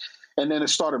stomach. And then it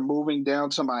started moving down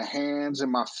to my hands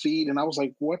and my feet. And I was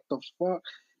like, what the fuck?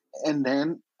 And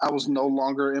then I was no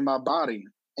longer in my body.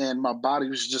 And my body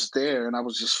was just there. And I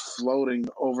was just floating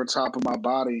over top of my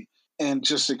body and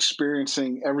just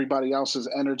experiencing everybody else's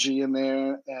energy in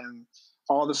there and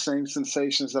all the same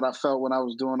sensations that I felt when I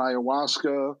was doing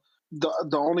ayahuasca.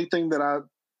 The only thing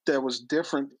that was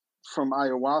different from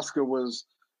ayahuasca was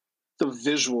the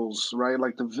visuals, right?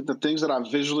 Like the things that I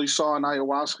visually saw in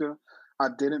ayahuasca, I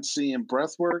didn't see in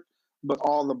breath work, but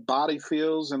all the body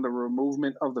feels and the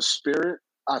removement of the spirit,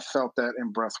 I felt that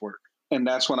in breath work. And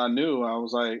that's when I knew. I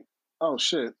was like, oh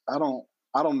shit, I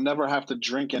don't never have to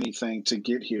drink anything to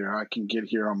get here. I can get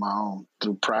here on my own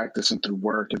through practice and through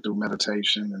work and through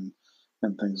meditation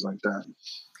and things like that.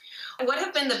 What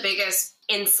have been the biggest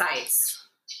insights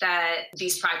that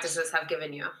these practices have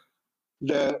given you?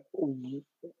 That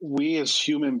we as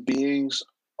human beings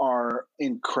are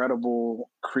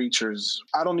incredible creatures.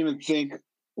 I don't even think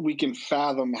we can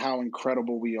fathom how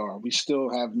incredible we are. We still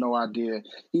have no idea.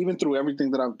 Even through everything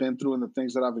that I've been through and the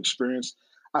things that I've experienced,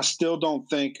 I still don't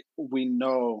think we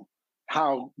know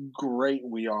how great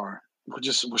we are.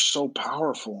 We're so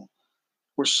powerful.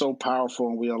 We're so powerful,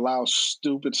 and we allow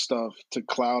stupid stuff to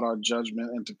cloud our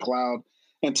judgment and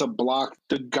to block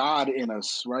the God in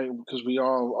us, right? Because we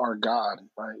all are God,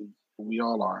 right? We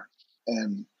all are.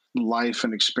 And life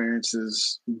and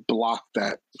experiences block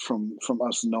that from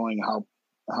us knowing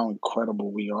how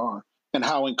incredible we are and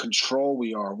how in control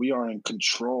we are. We are in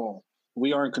control.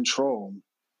 We are in control.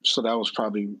 So that was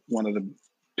probably one of the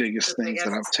biggest things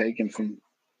that I've taken from.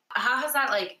 How has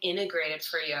that like integrated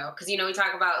for you? Because, you know, we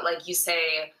talk about, like you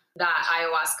say, that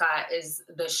ayahuasca is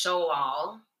the show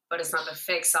all, but it's not the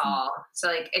fix all. So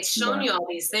like it's shown you all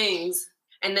these things.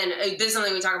 And then this is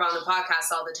something we talk about on the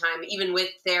podcast all the time, even with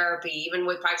therapy, even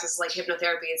with practices like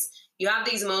hypnotherapy. It's you have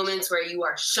these moments where you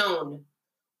are shown,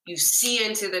 you see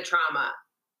into the trauma,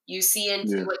 you see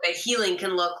into what the healing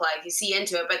can look like, you see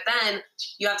into it, but then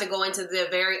you have to go into the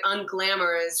very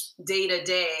unglamorous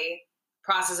day-to-day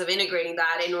process of integrating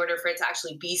that in order for it to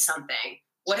actually be something.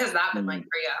 What has that been like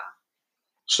for you?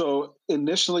 So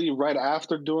initially, right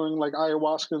after doing like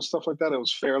ayahuasca and stuff like that, it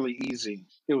was fairly easy.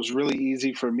 It was really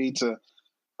easy for me to,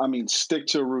 stick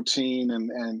to a routine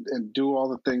and do all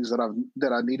the things that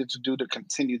I needed to do to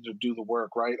continue to do the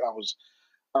work. Right.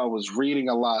 I was reading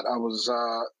a lot. I was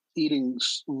eating.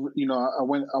 I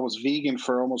was vegan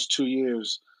for almost 2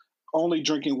 years, only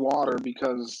drinking water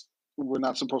because we're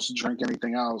not supposed to drink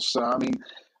anything else.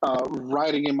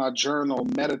 Writing in my journal,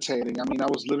 meditating. I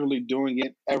was literally doing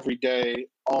it every day,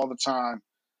 all the time,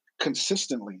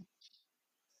 consistently.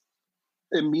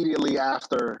 Immediately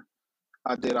after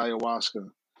I did ayahuasca.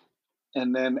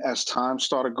 And then as time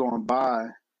started going by,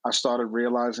 I started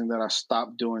realizing that I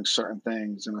stopped doing certain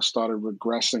things and I started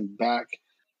regressing back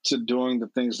to doing the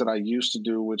things that I used to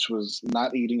do, which was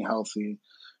not eating healthy,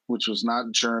 which was not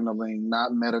journaling,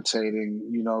 not meditating,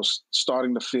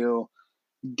 starting to feel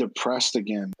depressed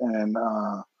again. And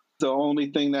the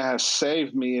only thing that has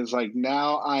saved me is like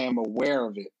now I am aware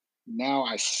of it. Now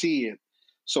I see it.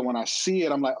 So when I see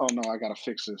it, I'm like, oh no, I gotta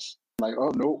fix this. I'm like, oh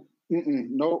nope,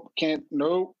 nope, can't,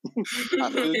 nope. I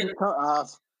feel you.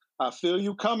 I feel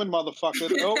you coming,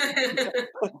 motherfucker. Nope.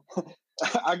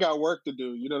 I got work to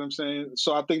do. You know what I'm saying?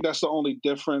 So I think that's the only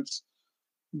difference.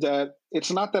 That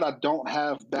it's not that I don't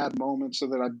have bad moments or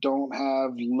that I don't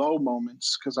have low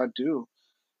moments, because I do.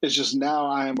 It's just now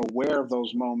I am aware of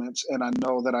those moments and I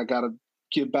know that I got to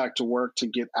get back to work to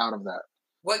get out of that.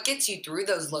 What gets you through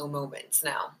those low moments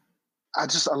now? I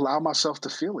just allow myself to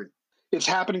feel it. It's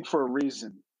happening for a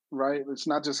reason, right? It's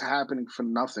not just happening for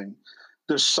nothing.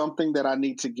 There's something that I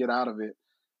need to get out of it.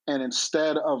 And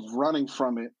instead of running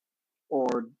from it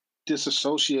or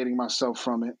disassociating myself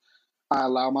from it, I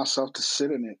allow myself to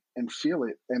sit in it and feel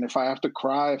it. And if I have to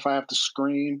cry, if I have to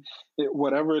scream,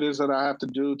 whatever it is that I have to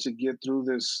do to get through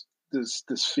this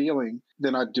feeling,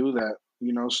 then I do that.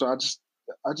 So I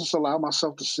just allow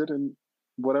myself to sit in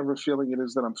whatever feeling it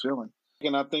is that I'm feeling.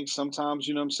 And I think sometimes,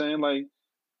 you know what I'm saying, like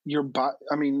your body,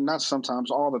 I mean, not sometimes,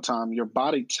 all the time, your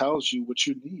body tells you what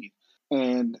you need.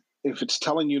 And if it's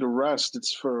telling you to rest,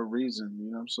 it's for a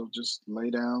reason, so just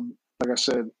lay down. Like I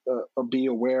said, be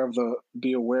aware of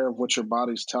what your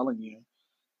body's telling you,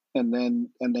 and then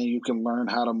you can learn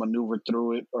how to maneuver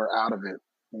through it or out of it.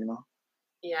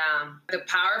 Yeah, the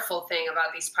powerful thing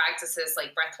about these practices like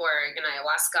breathwork and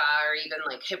ayahuasca, or even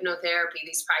like hypnotherapy,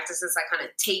 these practices that kind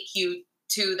of take you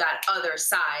to that other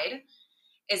side,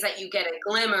 is that you get a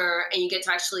glimmer and you get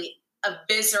to actually a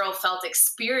visceral felt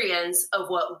experience of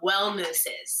what wellness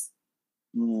is.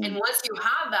 And once you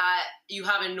have that, you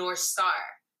have a North Star.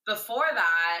 Before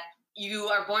that, you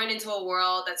are born into a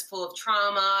world that's full of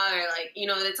trauma, or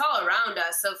it's all around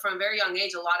us. So from a very young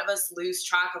age, a lot of us lose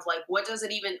track of what does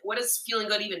feeling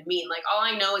good even mean? Like, all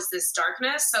I know is this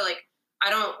darkness. So I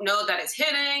don't know that it's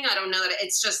hitting. I don't know that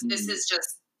it's just,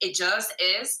 it just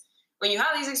is. When you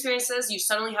have these experiences, you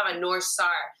suddenly have a North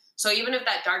Star. So even if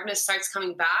that darkness starts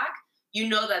coming back, you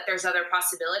know that there's other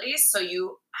possibilities. So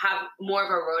you have more of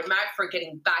a roadmap for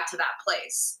getting back to that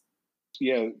place.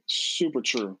 Yeah, super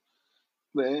true.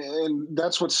 And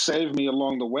that's what saved me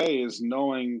along the way, is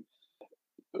knowing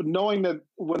that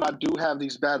when I do have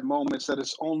these bad moments, that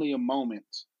it's only a moment.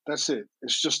 That's it.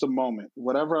 It's just a moment.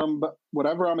 Whatever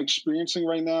I'm experiencing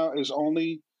right now is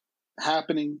only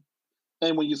happening.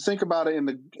 And when you think about it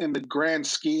in the grand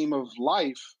scheme of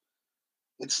life,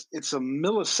 it's a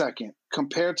millisecond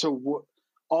compared to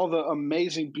all the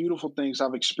amazing, beautiful things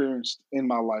I've experienced in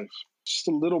my life. Just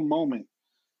a little moment,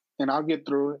 and I'll get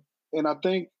through it. And I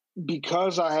think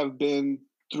because I have been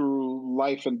through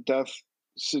life and death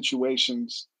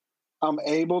situations, I'm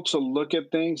able to look at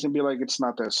things and be like, it's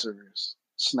not that serious.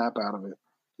 Snap out of it.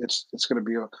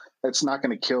 It's not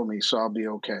going to kill me, so I'll be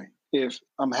okay. If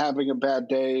I'm having a bad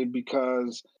day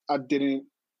because I didn't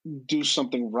do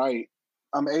something right,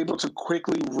 I'm able to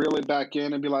quickly reel it back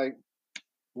in and be like,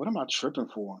 what am I tripping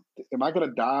for? Am I going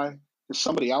to die? Is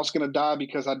somebody else going to die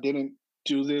because I didn't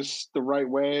do this the right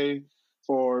way?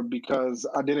 Or because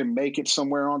I didn't make it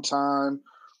somewhere on time?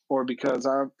 Or because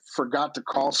I forgot to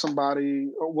call somebody?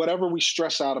 Or whatever we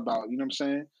stress out about, you know what I'm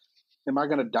saying? Am I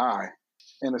going to die?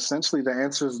 And essentially the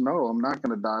answer is no, I'm not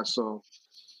going to die. So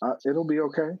it'll be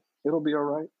okay. It'll be all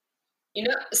right.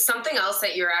 Something else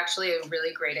that you're actually a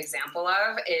really great example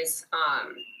of is,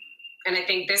 and I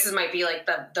think this might be like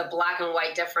the black and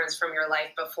white difference from your life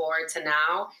before to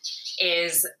now,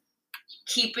 is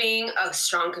keeping a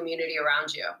strong community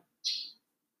around you.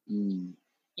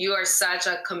 You are such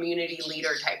a community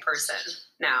leader type person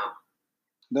now.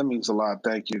 That means a lot.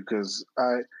 Thank you. Because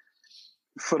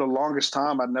for the longest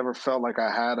time, I never felt like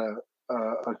I had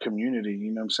a community.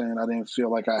 You know what I'm saying? I didn't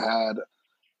feel like I had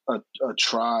a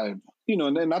tribe.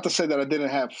 And not to say that I didn't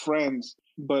have friends,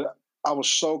 but I was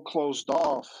so closed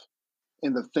off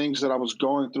in the things that I was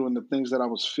going through and the things that I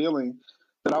was feeling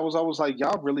that I was always like,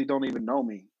 y'all really don't even know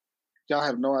me. Y'all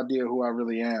have no idea who I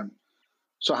really am.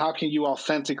 So how can you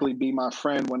authentically be my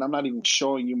friend when I'm not even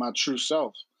showing you my true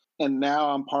self? And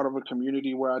now I'm part of a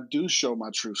community where I do show my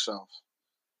true self.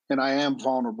 And I am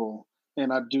vulnerable.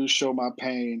 And I do show my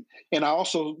pain. And I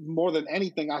also, more than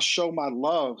anything, I show my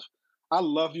love. I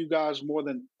love you guys more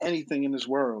than anything in this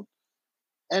world.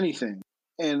 Anything.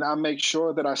 And I make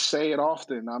sure that I say it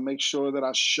often. I make sure that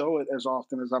I show it as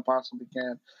often as I possibly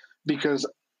can, because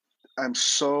I'm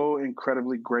so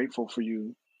incredibly grateful for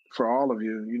you, for all of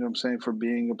you, you know what I'm saying, for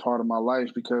being a part of my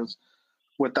life, because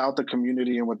without the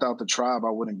community and without the tribe, I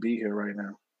wouldn't be here right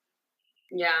now.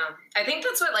 Yeah. I think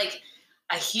that's what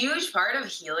a huge part of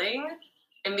healing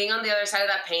and being on the other side of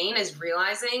that pain is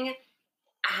realizing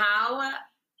how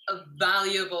a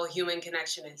valuable human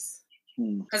connection is.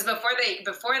 Because before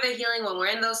the healing, when we're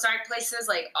in those dark places,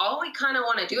 like all we kind of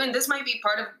want to do, and this might be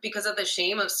part of because of the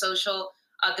shame of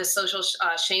the social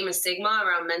shame and stigma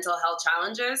around mental health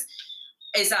challenges,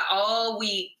 is that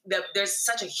there's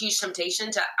such a huge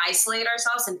temptation to isolate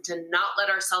ourselves and to not let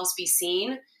ourselves be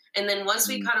seen. And then once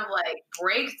we kind of like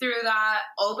break through that,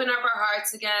 open up our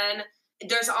hearts again,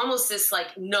 there's almost this like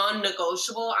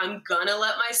non-negotiable, I'm gonna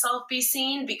let myself be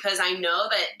seen, because I know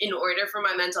that in order for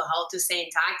my mental health to stay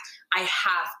intact, I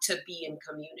have to be in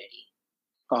community.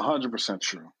 100%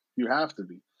 true. You have to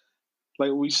be.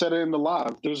 Like we said it in the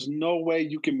live, there's no way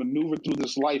you can maneuver through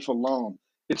this life alone.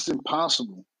 It's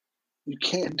impossible. You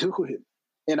can't do it.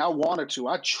 And I wanted to.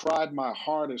 I tried my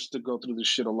hardest to go through this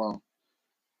shit alone.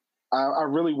 I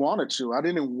really wanted to. I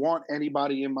didn't want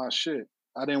anybody in my shit.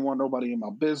 I didn't want nobody in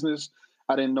my business.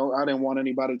 I didn't want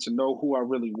anybody to know who I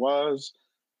really was.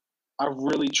 I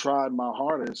really tried my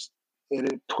hardest,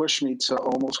 and it pushed me to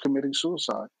almost committing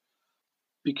suicide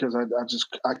because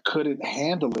I couldn't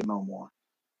handle it no more.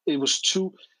 It was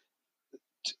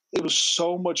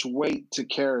so much weight to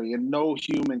carry, and no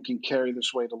human can carry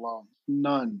this weight alone.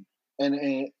 None.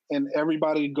 And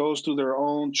everybody goes through their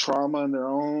own trauma and their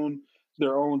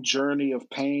own journey of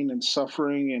pain and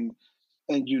suffering,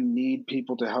 and you need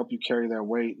people to help you carry that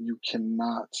weight. You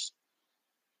cannot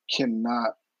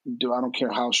do. I don't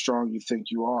care how strong you think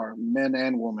you are, men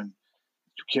and women.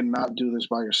 You cannot do this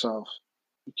by yourself.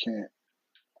 You can't.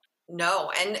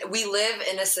 No, and we live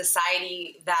in a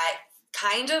society that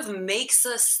kind of makes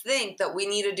us think that we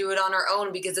need to do it on our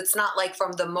own, because it's not like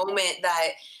from the moment that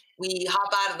we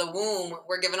hop out of the womb,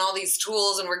 we're given all these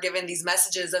tools and we're given these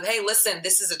messages of, hey, listen,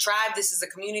 this is a tribe, this is a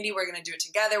community, we're going to do it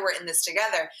together, we're in this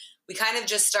together. We kind of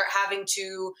just start having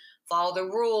to follow the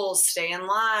rules, stay in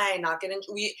line, not get into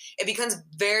it becomes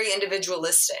very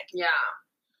individualistic. Yeah.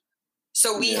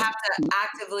 So we have to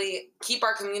actively keep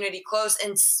our community close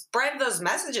and spread those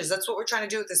messages. That's what we're trying to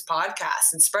do with this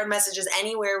podcast, and spread messages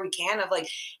anywhere we can of like,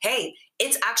 hey,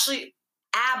 it's actually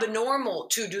abnormal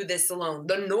to do this alone.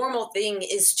 The normal thing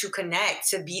is to connect,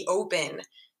 to be open,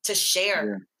 to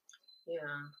share. Yeah.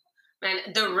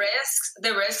 Man, the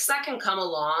risks that can come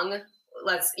along,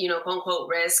 quote unquote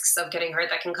risks of getting hurt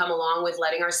that can come along with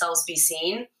letting ourselves be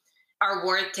seen are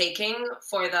worth taking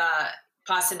for the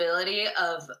possibility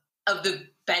of the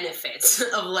benefits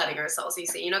of letting ourselves be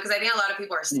seen, because I think a lot of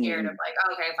people are scared of like,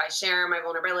 oh, okay, if I share my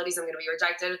vulnerabilities, I'm going to be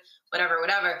rejected,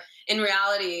 whatever. In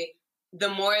reality, the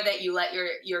more that you let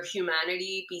your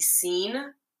humanity be seen,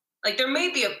 like there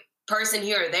may be a person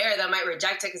here or there that might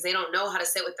reject it because they don't know how to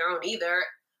sit with their own either.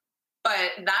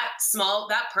 But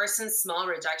that person's small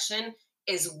rejection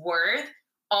is worth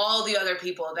all the other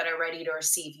people that are ready to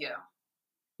receive you.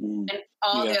 And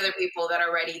all the other people that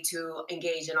are ready to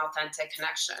engage in authentic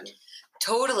connection.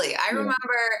 Totally. I remember,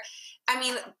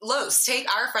 Los,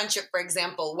 take our friendship, for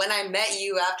example. When I met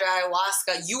you after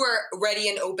ayahuasca, you were ready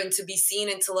and open to be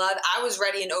seen and to love. I was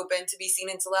ready and open to be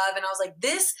seen and to love. And I was like,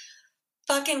 this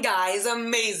fucking guy is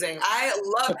amazing. I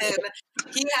love him.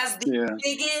 He has the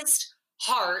biggest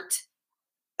heart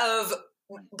of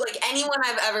like anyone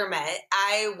I've ever met.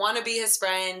 I want to be his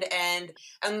friend. And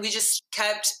we just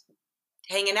kept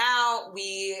hanging out.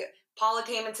 Paula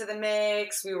came into the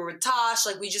mix. We were with Tosh.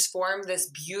 Like we just formed this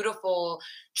beautiful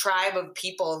tribe of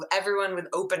people, of everyone with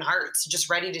open hearts, just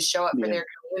ready to show up for their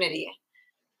community.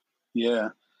 Yeah.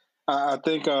 I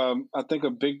think a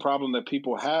big problem that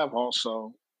people have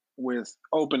also with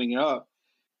opening up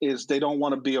is they don't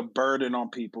want to be a burden on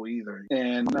people either.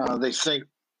 And they think,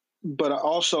 but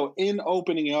also in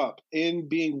opening up, in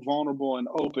being vulnerable and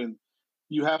open,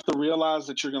 you have to realize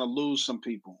that you're going to lose some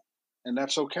people. And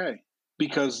that's okay,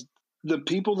 because the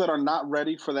people that are not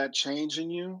ready for that change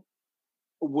in you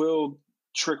will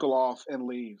trickle off and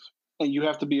leave. And you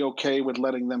have to be okay with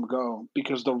letting them go,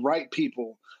 because the right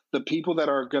people, the people that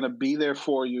are going to be there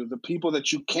for you, the people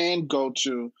that you can go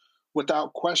to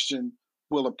without question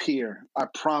will appear. I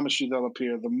promise you they'll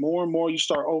appear. The more and more you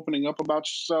start opening up about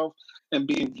yourself and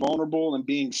being vulnerable and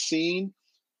being seen,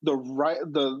 the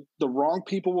wrong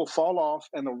people will fall off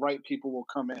and the right people will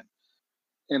come in.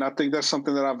 And I think that's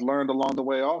something that I've learned along the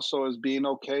way also, is being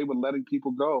okay with letting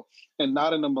people go, and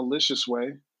not in a malicious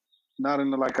way, not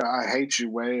in like a I hate you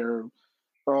way, or,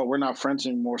 oh, we're not friends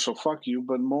anymore, so fuck you,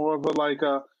 but more of a like,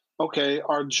 okay,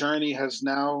 our journey has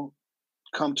now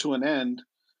come to an end.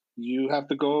 You have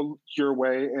to go your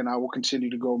way and I will continue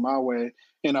to go my way.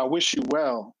 And I wish you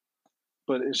well,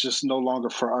 but it's just no longer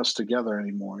for us together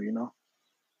anymore, you know?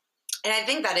 And I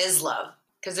think that is love.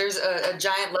 Because there's a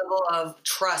giant level of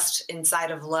trust inside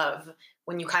of love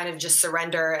when you kind of just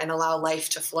surrender and allow life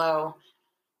to flow,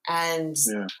 and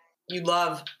you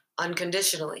love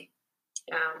unconditionally.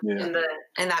 Yeah.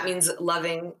 And that means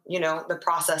loving, the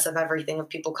process of everything, of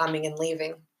people coming and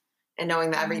leaving, and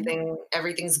knowing that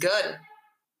everything's good.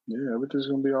 Yeah, everything's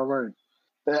gonna be all right.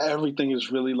 Everything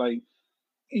is really like,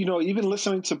 even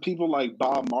listening to people like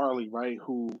Bob Marley, right,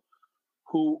 who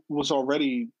was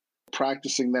already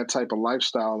practicing that type of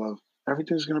lifestyle of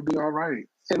everything's gonna be all right.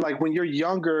 And like when you're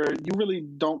younger, you really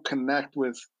don't connect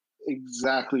with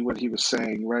exactly what he was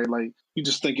saying, right? Like you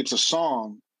just think it's a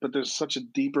song, but there's such a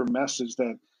deeper message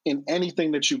that in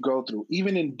anything that you go through,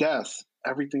 even in death,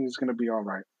 everything is gonna be all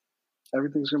right.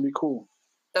 Everything's gonna be cool.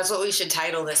 That's what we should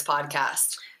title this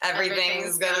podcast.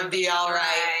 Everything's gonna be all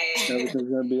right. Everything's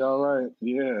gonna be all right.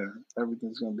 Yeah,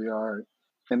 everything's gonna be all right.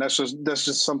 And that's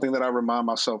just something that I remind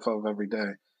myself of every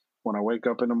day. When I wake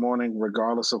up in the morning,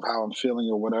 regardless of how I'm feeling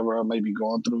or whatever I may be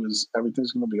going through, is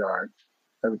everything's gonna be all right.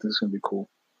 Everything's gonna be cool.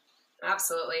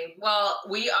 Absolutely. Well,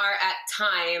 we are at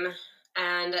time,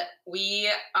 and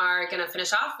we are gonna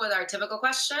finish off with our typical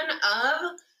question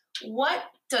of what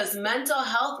does mental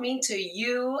health mean to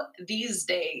you these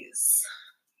days?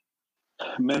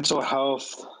 Mental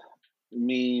health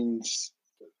means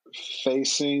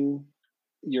facing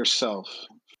yourself,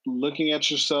 looking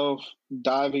at yourself,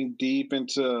 diving deep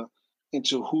into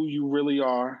who you really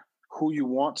are, who you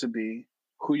want to be,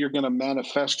 who you're going to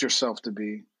manifest yourself to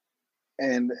be,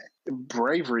 and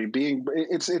bravery.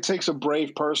 It takes a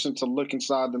brave person to look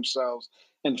inside themselves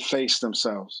and face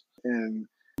themselves. And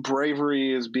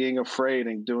bravery is being afraid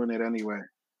and doing it anyway.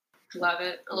 Love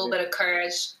it. A little bit of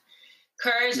courage.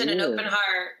 Courage and an open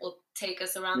heart will take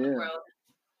us around the world.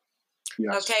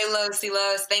 Yes. Okay, Los,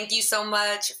 thank you so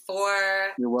much for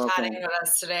chatting with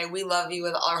us today. We love you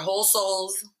with our whole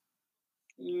souls.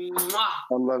 Mwah.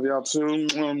 I love y'all too.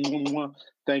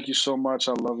 Thank you so much.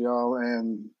 I love y'all,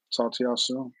 and talk to y'all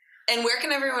soon. And where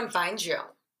can everyone find you?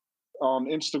 On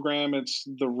Instagram, it's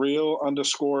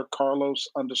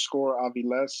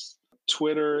 @Carlos_Aviles.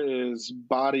 Twitter is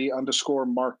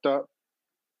body_marked up.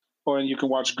 Oh, and you can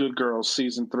watch Good Girls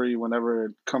season 3 whenever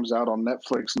it comes out on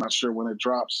Netflix. Not sure when it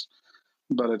drops,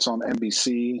 but it's on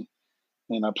NBC.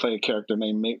 And I play a character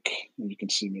named Mick, and you can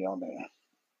see me on there.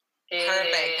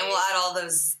 Perfect. And we'll add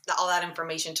all that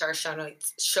information to our show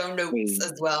notes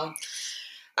as well.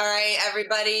 All right,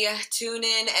 everybody, tune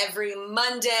in every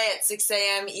Monday at 6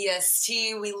 a.m.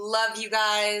 EST. We love you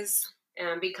guys.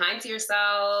 And be kind to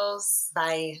yourselves.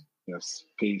 Bye. Yes.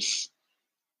 Peace.